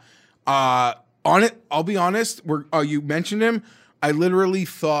 Yeah. On it, I'll be honest. You mentioned him. I literally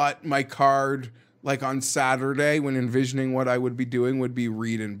thought my card, like on Saturday, when envisioning what I would be doing, would be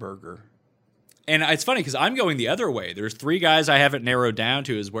Reed and Berger. And it's funny because I'm going the other way. There's 3 guys I haven't narrowed down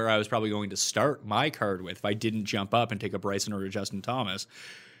to is where I was probably going to start my card with if I didn't jump up and take a Bryson or a Justin Thomas.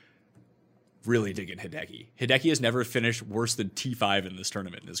 Really digging Hideki. Hideki has never finished worse than T5 in this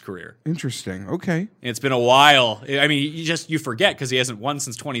tournament in his career. Interesting. Okay. It's been a while. I mean, you forget because he hasn't won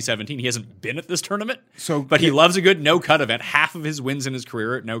since 2017. He hasn't been at this tournament. But he loves a good no-cut event. Half of his wins in his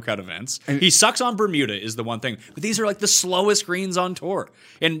career at no-cut events. And he sucks on Bermuda is the one thing. But these are like the slowest greens on tour.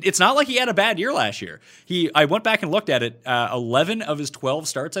 And it's not like he had a bad year last year. I went back and looked at it. 11 of his 12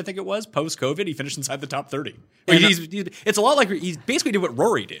 starts, I think it was, post-COVID, he finished inside the top 30. It's a lot like he basically did what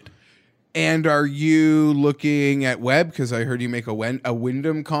Rory did. And are you looking at Webb? Because I heard you make a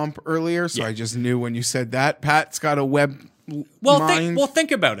Wyndham comp earlier, so yeah. I just knew when you said that. Pat's got a Webb mind.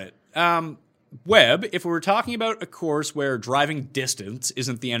 Think about it. Webb, if we were talking about a course where driving distance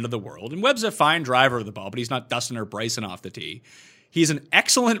isn't the end of the world, and Webb's a fine driver of the ball, but he's not Dustin or Bryson off the tee. He's an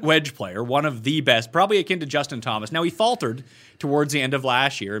excellent wedge player, one of the best, probably akin to Justin Thomas. Now, he faltered towards the end of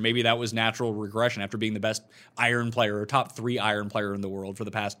last year. Maybe that was natural regression after being the best iron player or top 3 iron player in the world for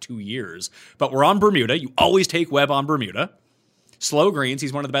the past 2 years. But we're on Bermuda. You always take Webb on Bermuda. Slow greens.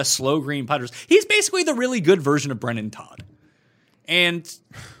 He's one of the best slow green putters. He's basically the really good version of Brennan Todd. And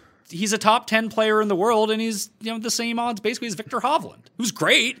he's a top 10 player in the world, and he's the same odds basically as Victor Hovland, who's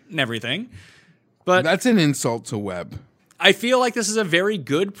great and everything. But that's an insult to Webb. I feel like this is a very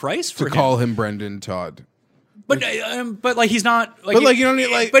good price for him. To call him Brendan Todd. But like he's not like. But like you don't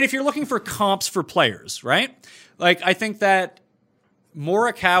need like. But if you're looking for comps for players, right? Like I think that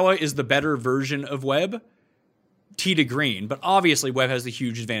Morikawa is the better version of Webb, tee to green. But obviously Webb has the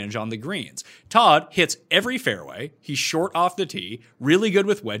huge advantage on the greens. Todd hits every fairway. He's short off the tee, really good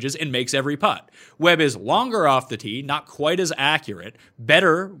with wedges, and makes every putt. Webb is longer off the tee, not quite as accurate,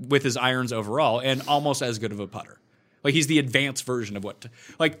 better with his irons overall, and almost as good of a putter. Like, he's the advanced version of what...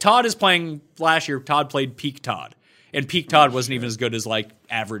 Like, Todd is playing... Last year, Todd played peak Todd. And peak Todd wasn't even as good as, like,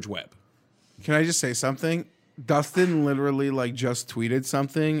 average Webb. Can I just say something? Dustin literally, like, just tweeted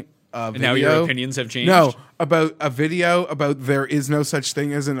something. And now your opinions have changed? No, about a video about there is no such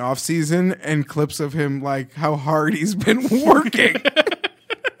thing as an off-season and clips of him, like, how hard he's been working.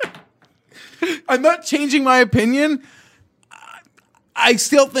 I'm not changing my opinion. I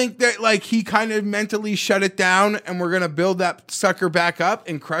still think that like he kind of mentally shut it down and we're going to build that sucker back up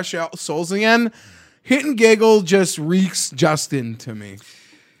and crush out souls again. Hit and giggle just reeks Justin to me.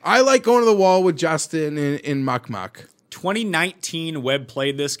 I like going to the wall with Justin in Muck Muck. 2019, Webb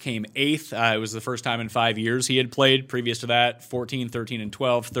played this, came 8th. It was the first time in 5 years he had played. Previous to that, 14, 13, and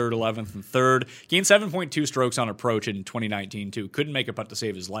 12, 3rd, 11th, and 3rd. Gained 7.2 strokes on approach in 2019, too. Couldn't make a putt to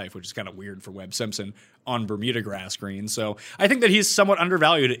save his life, which is kind of weird for Webb Simpson on Bermuda grass greens. So I think that he's somewhat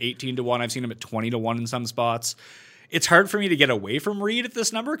undervalued at 18-1. I've seen him at 20-1 in some spots. It's hard for me to get away from Reed at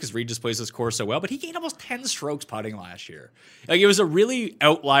this number because Reed just plays this course so well, but he gained almost 10 strokes putting last year. Like, it was a really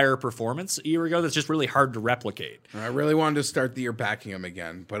outlier performance a year ago that's just really hard to replicate. I really wanted to start the year backing him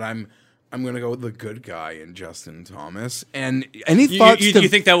again, but I'm going to go with the good guy in Justin Thomas. And any thoughts? Do you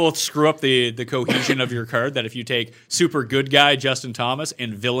think that will screw up the cohesion of your card? That if you take super good guy Justin Thomas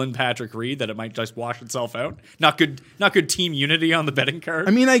and villain Patrick Reed, that it might just wash itself out? Not good team unity on the betting card.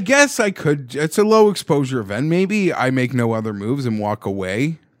 I mean, I guess I could. It's a low exposure event. Maybe I make no other moves and walk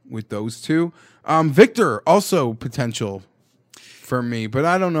away with those two. Victor also potential for me, but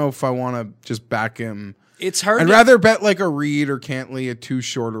I don't know if I want to just back him. It's hard. I'd rather bet like a Reed or Cantley at 2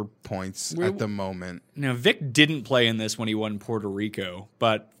 shorter points at the moment. Now, Vic didn't play in this when he won Puerto Rico,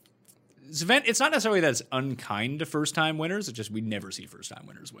 but it's not necessarily that it's unkind to first-time winners. It's just we never see first-time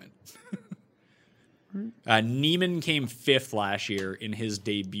winners win. Neiman came 5th last year in his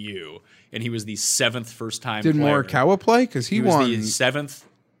debut, and he was the 7th first-time player. Did Morikawa play? Because he won. Was the 7th.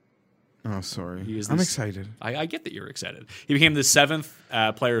 Oh, sorry. He was I'm excited. I get that you're excited. He became the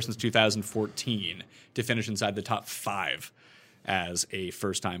 7th player since 2014 to finish inside the top 5 as a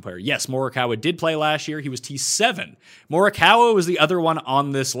first-time player. Yes, Morikawa did play last year. He was T7. Morikawa was the other one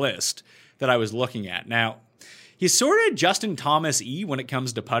on this list that I was looking at. Now, he's sort of Justin Thomas-y when it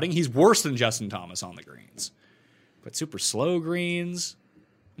comes to putting. He's worse than Justin Thomas on the greens. But super slow greens.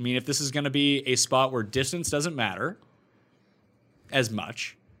 I mean, if this is going to be a spot where distance doesn't matter as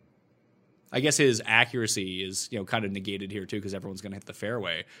much, I guess his accuracy is, kind of negated here too because everyone's going to hit the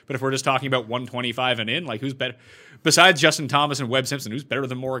fairway. But if we're just talking about 125 and in, like who's better besides Justin Thomas and Webb Simpson? Who's better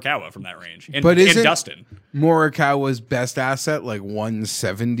than Morikawa from that range? And Dustin. Morikawa's best asset like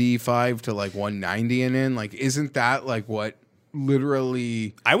 175 to like 190 and in? Like, isn't that like what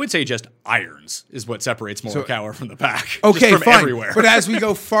literally? I would say just irons is what separates Morikawa from the pack. Okay, just from fine. Everywhere. But as we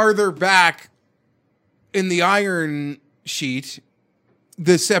go farther back in the iron sheet,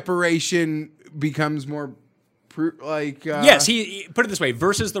 the separation becomes more yes, he put it this way,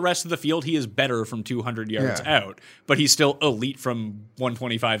 versus the rest of the field, he is better from 200 yards out, but he's still elite from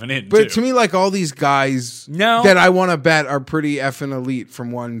 125 and in. But to me, like all these guys that I want to bet are pretty effing elite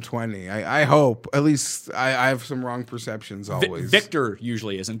from 120. I hope. At least I have some wrong perceptions always. Victor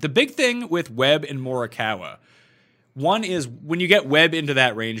usually isn't. The big thing with Webb and Morikawa, one is when you get Webb into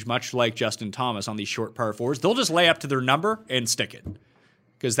that range, much like Justin Thomas on these short par 4s, they'll just lay up to their number and stick it.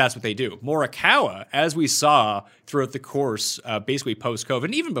 Because that's what they do. Morikawa, as we saw throughout the course, basically post-COVID,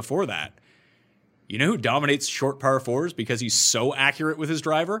 and even before that, you know who dominates short par 4s because he's so accurate with his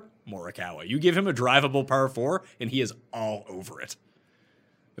driver? Morikawa. You give him a drivable par 4, and he is all over it.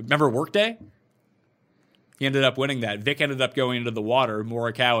 Remember Workday? He ended up winning that. Vic ended up going into the water.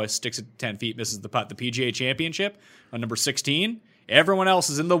 Morikawa sticks it 10 feet, misses the putt. The PGA Championship on number 16, everyone else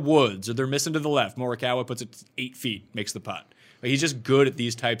is in the woods, or they're missing to the left. Morikawa puts it 8 feet, makes the putt. Like, he's just good at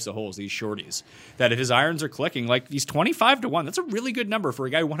these types of holes, these shorties. That if his irons are clicking, like he's 25 to 1. That's a really good number for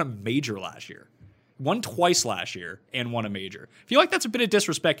a guy who won a major last year. Won twice last year and won a major. I feel like that's a bit of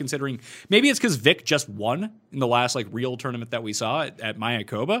disrespect considering maybe it's because Vic just won in the last real tournament that we saw at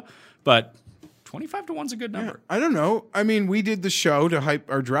Mayakoba, but 25 to 1's a good number. Yeah, I don't know. I mean, we did the show to hype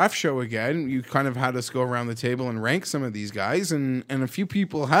our draft show again. You kind of had us go around the table and rank some of these guys, and a few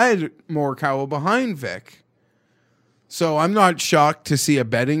people had Morikawa behind Vic. So I'm not shocked to see a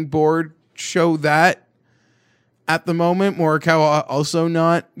betting board show that at the moment. Morikawa also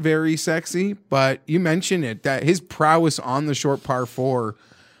not very sexy, but you mentioned it, that his prowess on the short par 4.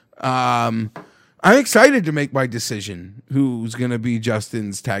 I'm excited to make my decision who's going to be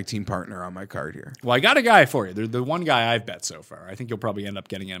Justin's tag team partner on my card here. Well, I got a guy for you. They're the one guy I've bet so far. I think you'll probably end up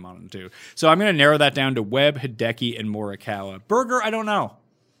getting him on him too. So I'm going to narrow that down to Webb, Hideki, and Morikawa. Berger, I don't know.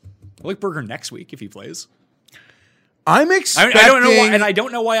 I like Berger next week if he plays. I'm expecting. I don't know why, and I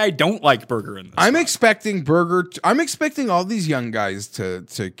don't know why I don't like Berger in this. I'm expecting Berger. I'm expecting all these young guys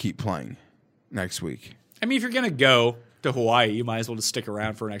to keep playing next week. I mean, if you're gonna go to Hawaii, you might as well just stick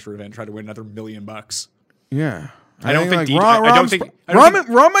around for an extra event, and try to win another $1 million. Yeah, I don't think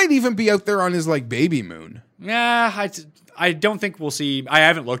Rom might even be out there on his baby moon. Yeah, I don't think we'll see. I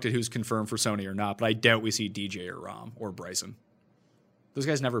haven't looked at who's confirmed for Sony or not, but I doubt we see DJ or Rom or Bryson. Those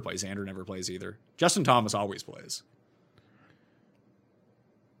guys never play. Xander never plays either. Justin Thomas always plays.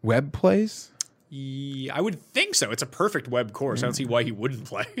 Webb plays? Yeah, I would think so. It's a perfect Webb course. I don't see why he wouldn't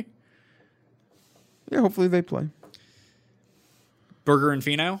play. Yeah, hopefully they play. Berger and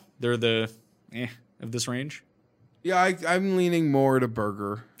Finau, they're the of this range. Yeah, I'm leaning more to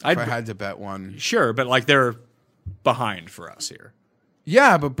Berger if I had to bet one. Sure, but they're behind for us here.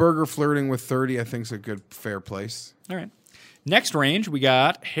 Yeah, but Berger flirting with 30 I think is a good, fair place. All right. Next range, we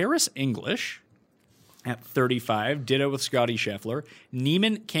got Harris English at 35, ditto with Scotty Scheffler.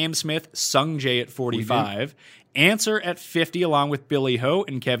 Neiman, Cam Smith, Sung Jae at 45. Answer at 50, along with Billy Ho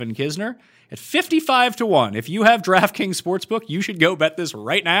and Kevin Kisner. At 55 to 1. If you have DraftKings Sportsbook, you should go bet this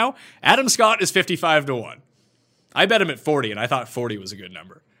right now. Adam Scott is 55 to 1. I bet him at 40, and I thought 40 was a good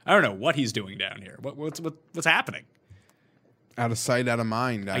number. I don't know what he's doing down here. What's happening? Out of sight, out of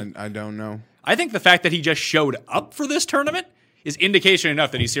mind. I don't know. I think the fact that he just showed up for this tournament is indication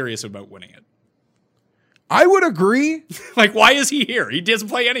enough that he's serious about winning it. I would agree. Like, why is he here? He doesn't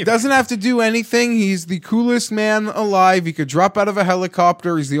play anything. Doesn't have to do anything. He's the coolest man alive. He could drop out of a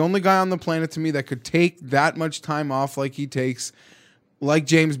helicopter. He's the only guy on the planet to me that could take that much time off like he takes, like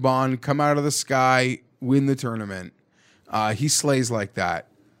James Bond, come out of the sky, win the tournament. He slays like that.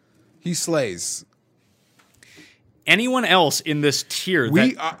 He slays. Anyone else in this tier?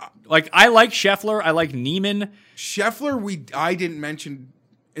 I like Scheffler. I like Neiman. Scheffler, I didn't mention,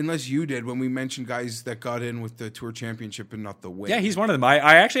 unless you did, when we mentioned guys that got in with the Tour Championship and not the win. Yeah, he's one of them. I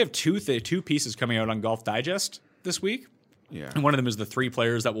actually have two pieces coming out on Golf Digest this week. Yeah. And one of them is the 3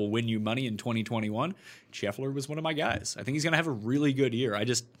 players that will win you money in 2021. Scheffler was one of my guys. I think he's going to have a really good year.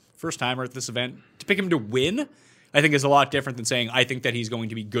 First timer at this event, to pick him to win, I think is a lot different than saying I think that he's going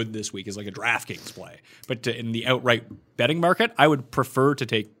to be good this week is like a DraftKings play. But in the outright betting market, I would prefer to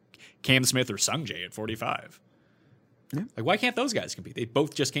take Cam Smith or Sung Jae at 45. Yeah. Like, why can't those guys compete? They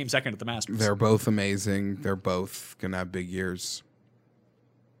both just came second at the Masters. They're both amazing. They're both going to have big years.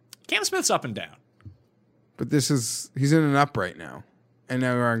 Cam Smith's up and down. But he's in an up right now. And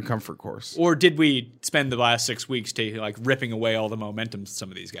now we're on comfort course. Or did we spend the last 6 weeks ripping away all the momentum some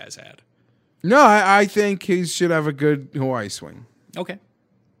of these guys had? No, I think he should have a good Hawaii swing. Okay.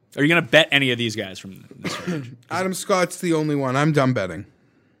 Are you going to bet any of these guys from this range? Adam Scott's the only one. I'm done betting.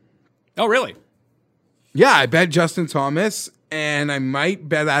 Oh, really? Yeah, I bet Justin Thomas, and I might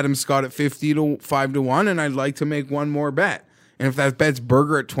bet Adam Scott at 5-1, and I'd like to make one more bet. And if that bet's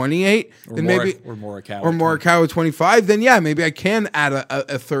Berger at 28, then maybe or Morikawa at 25, then yeah, maybe I can add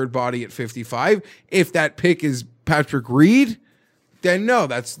a third body at 55. If that pick is Patrick Reed, then no,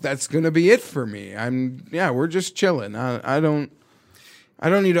 that's going to be it for me. We're just chilling. I don't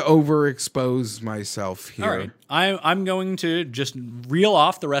need to overexpose myself here. All right. I'm going to just reel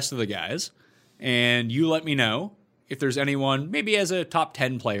off the rest of the guys, and you let me know if there's anyone, maybe as a top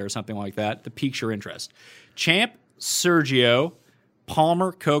 10 player or something like that piques your interest. Champ, Sergio,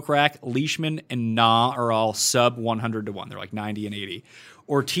 Palmer, Kokrak, Leishman, and Na are all sub 100 to 1. They're like 90 and 80.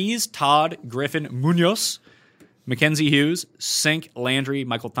 Ortiz, Todd, Griffin, Munoz, Mackenzie Hughes, Sink, Landry,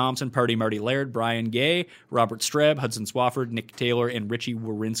 Michael Thompson, Marty Laird, Brian Gay, Robert Streb, Hudson Swafford, Nick Taylor, and Richie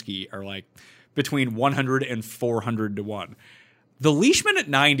Wawrinski are like between 100 and 400 to 1. The Leishman at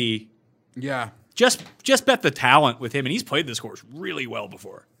 90, yeah, just bet the talent with him, and he's played this course really well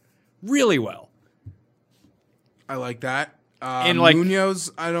before. Really well. I like that. And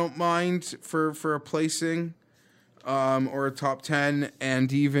Munoz, I don't mind for a placing or a top 10,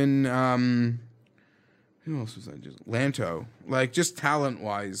 and even who else was I just Lanto? Like, just talent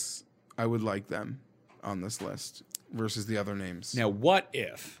wise, I would like them on this list versus the other names. Now, what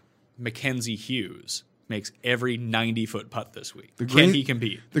if Mackenzie Hughes makes every 90-foot putt this week? Can he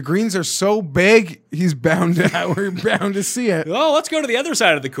compete? The greens are so big, we're bound to see it. Well, let's go to the other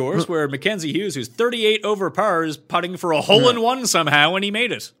side of the course where Mackenzie Hughes, who's 38 over par, is putting for a hole-in-one somehow, and he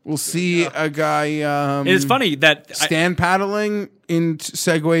made it. We'll see a guy... and it's funny that... stand paddling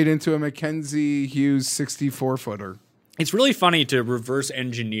segued into a Mackenzie Hughes 64-footer. It's really funny to reverse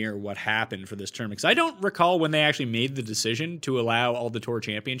engineer what happened for this tournament, because I don't recall when they actually made the decision to allow all the Tour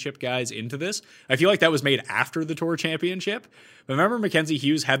Championship guys into this. I feel like that was made after the Tour Championship. But remember Mackenzie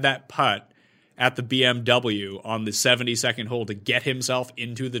Hughes had that putt at the BMW on the 72nd hole to get himself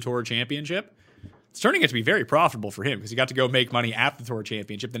into the Tour Championship? It's turning out to be very profitable for him because he got to go make money at the Tour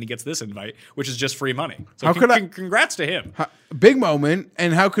Championship. Then he gets this invite, which is just free money. So congrats to him. Big moment,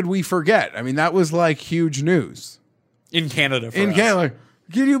 and how could we forget? I mean, that was like huge news. In Canada, Canada.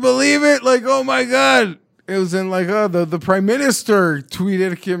 Can you believe it? Like, oh my God. It was in like, the Prime Minister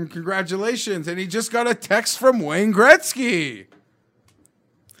tweeted him congratulations, and he just got a text from Wayne Gretzky.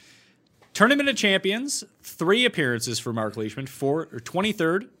 Tournament of Champions, 3 appearances for Mark Leishman,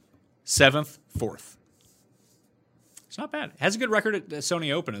 23rd, 7th, 4th. It's not bad. Has a good record at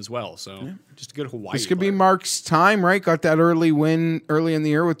Sony Open as well, so just a good Hawaii This could be Mark's time, right? Got that early win early in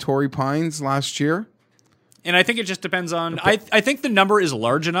the year with Torrey Pines last year. And I think it just depends on. I think the number is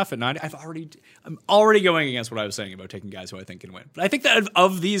large enough at 90. I'm already going against what I was saying about taking guys who I think can win. But I think that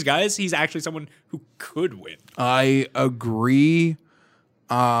of these guys, he's actually someone who could win. I agree.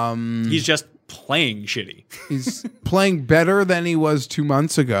 He's just playing shitty. He's playing better than he was 2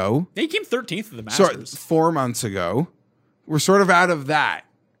 months ago. He came 13th at the Masters. 4 months ago. We're sort of out of that.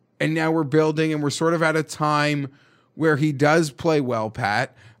 And now we're building, and we're sort of at a time where he does play well,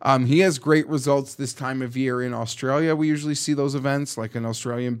 Pat. He has great results this time of year in Australia. We usually see those events like an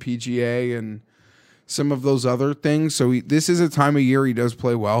Australian PGA and some of those other things. So this is a time of year he does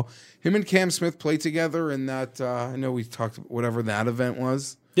play well. Him and Cam Smith played together in that, I know we talked about whatever that event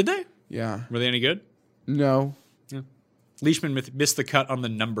was. Did they? Yeah. Were they any good? No. Yeah. Leishman missed the cut on the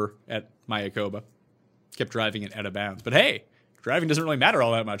number at Mayakoba. Kept driving it out of bounds. But hey, driving doesn't really matter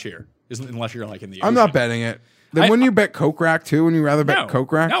all that much here, unless you're like in the ocean. I'm not betting it. Then wouldn't you bet Kokrak too? Wouldn't you rather bet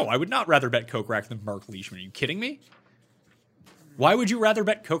Kokrak? No, I would not rather bet Kokrak than Mark Leishman. Are you kidding me? Why would you rather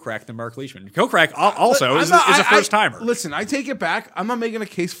bet Kokrak than Mark Leishman? Kokrak also is a first-timer. Listen, I take it back. I'm not making a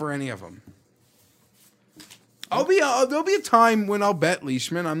case for any of them. There'll be a time when I'll bet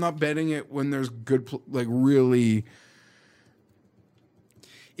Leishman. I'm not betting it when there's good, really.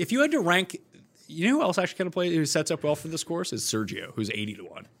 If you had to rank, you know who else actually kind of play who sets up well for this course is Sergio, who's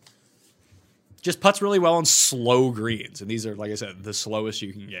 80-1. Just putts really well on slow greens, and these are, like I said, the slowest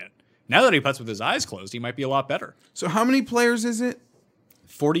you can get. Now that he putts with his eyes closed, he might be a lot better. So how many players is it?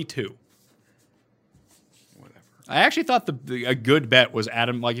 42. Whatever. I actually thought a good bet was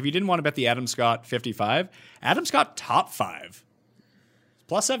Adam. Like, if you didn't want to bet the Adam Scott 55, Adam Scott top 5,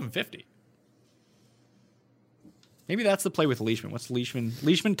 plus 750. Maybe that's the play with Leishman. What's Leishman?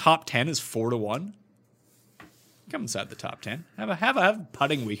 Leishman top 10 is 4-1. Come inside the top 10. Have a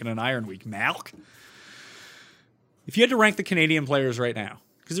putting week and an iron week, Malk. If you had to rank the Canadian players right now,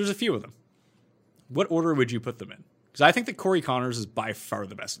 because there's a few of them, what order would you put them in? Because I think that Corey Connors is by far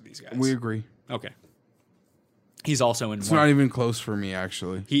the best of these guys. We agree. Okay. He's also in. It's not even close for me,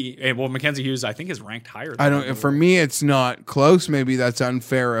 actually. Mackenzie Hughes, I think, is ranked higher. For me, it's not close. Maybe that's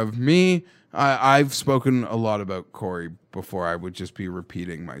unfair of me. I've spoken a lot about Corey before. I would just be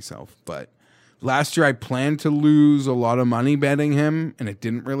repeating myself, but last year I planned to lose a lot of money betting him, and it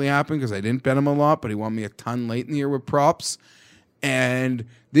didn't really happen because I didn't bet him a lot, but he won me a ton late in the year with props. And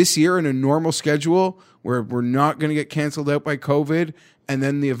this year in a normal schedule where we're not going to get canceled out by COVID, and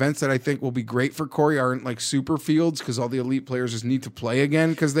then the events that I think will be great for Corey aren't like super fields because all the elite players just need to play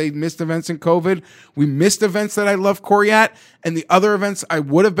again because they missed events in COVID. We missed events that I love Corey at, and the other events I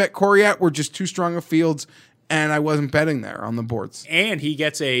would have bet Corey at were just too strong of fields, and I wasn't betting there on the boards. And he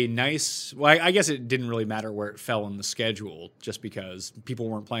gets a nice... Well, I guess it didn't really matter where it fell in the schedule just because people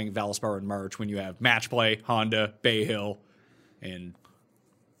weren't playing Valspar in March when you have Match Play, Honda, Bay Hill, and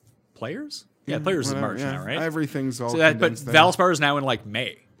Players? Yeah, Players is March now, right? Everything's all but Valspar is now in like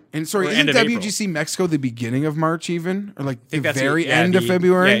May. And sorry, isn't WGC April. Mexico the beginning of March even? Or like the very end of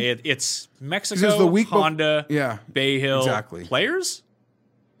February? Yeah, it's Mexico, the week Honda, Bay Hill, Players?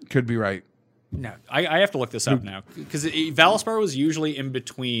 Could be right. No, I have to look this up now. Because Valspar was usually in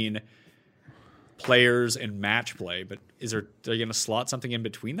between Players and Match Play, but are they going to slot something in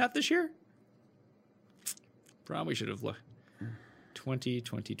between that this year? Probably should have looked.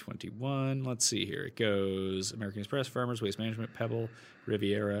 2021. Let's see here. It goes American Express, Farmers, Waste Management, Pebble,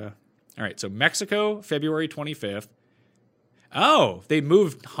 Riviera. All right, so Mexico, February 25th. Oh, they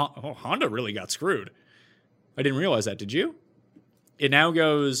moved. Honda really got screwed. I didn't realize that. Did you? It now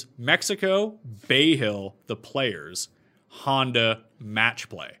goes Mexico, Bay Hill, the Players, Honda, Match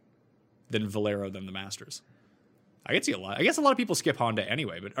Play, then Valero, then the Masters. I can see a lot. I guess a lot of people skip Honda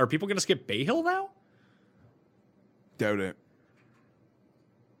anyway, but are people going to skip Bay Hill now? Doubt it.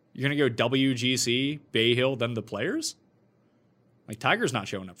 You're going to go WGC, Bay Hill, then the Players? Like, Tiger's not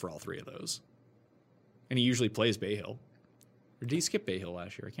showing up for all three of those. And he usually plays Bay Hill. Or did he skip Bay Hill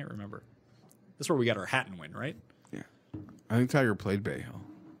last year? I can't remember. That's where we got our Hatton win, right? Yeah. I think Tiger played Bay Hill.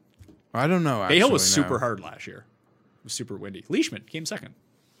 I don't know, Bay Hill was super hard last year. It was super windy. Leishman came second.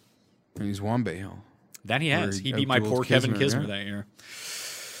 And he's won Bay Hill. That he has. He beat my poor Kevin Kisner that year.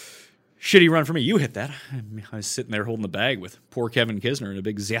 Shitty run for me. You hit that. I was sitting there holding the bag with poor Kevin Kisner and a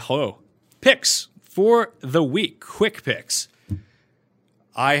big zero. Picks for the week. Quick picks.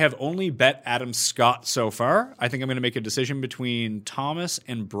 I have only bet Adam Scott so far. I think I'm going to make a decision between Thomas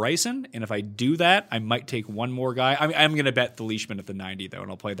and Bryson. And if I do that, I might take one more guy. I'm going to bet the Leishman at the 90, though,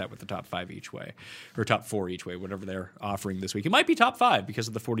 and I'll play that with the top 5 each way. Or top 4 each way, whatever they're offering this week. It might be top 5 because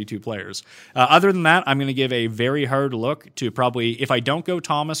of the 42 players. Other than that, I'm going to give a very hard look to probably, if I don't go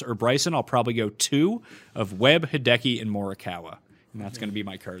Thomas or Bryson, I'll probably go 2 of Webb, Hideki, and Morikawa. And that's going to be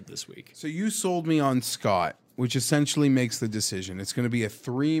my card this week. So you sold me on Scott, which essentially makes the decision. It's going to be a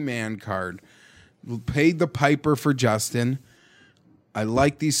 3-man card. Paid the piper for Justin. I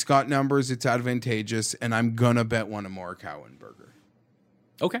like these Scott numbers. It's advantageous. And I'm going to bet one of Morikawa and Berger.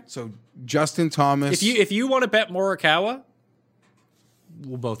 Okay. So Justin Thomas. If you want to bet Morikawa,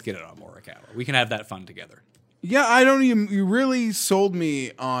 we'll both get it on Morikawa. We can have that fun together. Yeah, I don't even... You really sold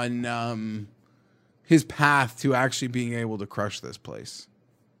me on his path to actually being able to crush this place.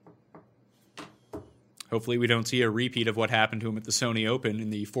 Hopefully we don't see a repeat of what happened to him at the Sony Open in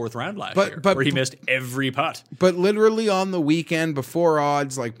the 4th round last year, where he missed every putt. But literally on the weekend, before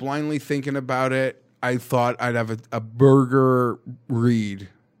odds, like blindly thinking about it, I thought I'd have a Berger-Reed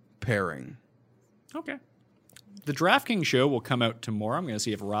pairing. Okay. The DraftKings show will come out tomorrow. I'm going to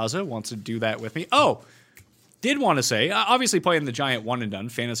see if Raza wants to do that with me. Oh, Did want to say, obviously playing the giant one and done,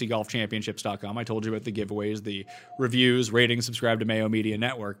 fantasygolfchampionships.com. I told you about the giveaways, the reviews, ratings, subscribe to Mayo Media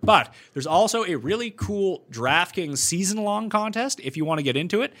Network. But there's also a really cool DraftKings season-long contest if you want to get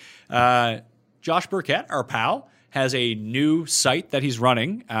into it. Josh Burkett, our pal, has a new site that he's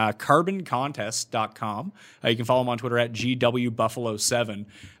running, carboncontest.com. You can follow him on Twitter at GWBuffalo7.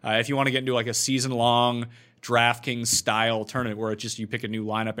 If you want to get into like a season-long DraftKings style tournament where it's just you pick a new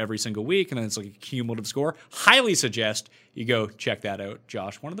lineup every single week and then it's like a cumulative score, highly suggest you go check that out.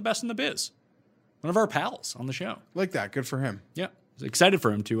 Josh, one of the best in the biz. One of our pals on the show. Like that. Good for him. Yeah. Excited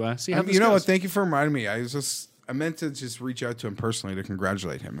for him to see how this You know goes. what? Thank you for reminding me. I meant to just reach out to him personally to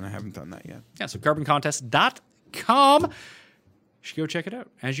congratulate him, and I haven't done that yet. Yeah, so carboncontest.com. You should go check it out,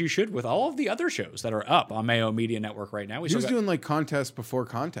 as you should with all of the other shows that are up on Mayo Media Network right now. He was doing like contests before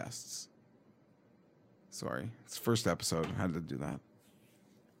contests. Sorry, it's the first episode. I had to do that.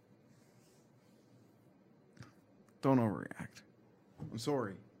 Don't overreact. I'm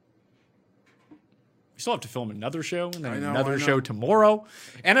sorry. We still have to film another show and then I know. another show tomorrow.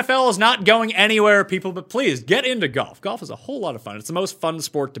 NFL is not going anywhere, people, but please get into golf. Golf is a whole lot of fun. It's the most fun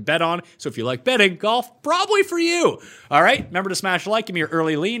sport to bet on. So if you like betting, golf, probably for you. All right, remember to smash like, give me your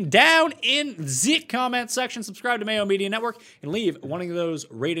early lean down in the comment section. Subscribe to Mayo Media Network and leave one of those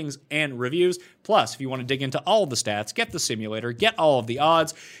ratings and reviews. Plus, if you want to dig into all of the stats, get the simulator, get all of the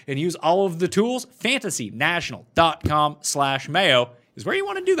odds, and use all of the tools, fantasynational.com/Mayo is where you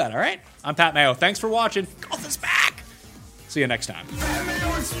want to do that, all right? I'm Pat Mayo. Thanks for watching. Golf is back. See you next time.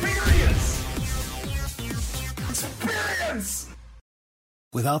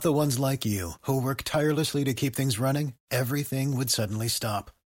 Without the ones like you, who work tirelessly to keep things running, everything would suddenly stop.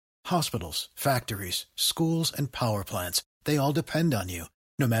 Hospitals, factories, schools, and power plants, they all depend on you.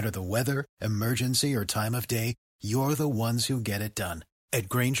 No matter the weather, emergency, or time of day, you're the ones who get it done. At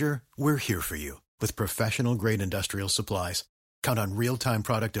Grainger, we're here for you with professional-grade industrial supplies. Count on real-time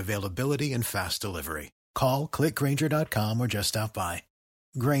product availability and fast delivery. Call, click Grainger.com, or just stop by.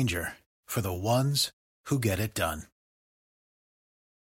 Grainger, for the ones who get it done.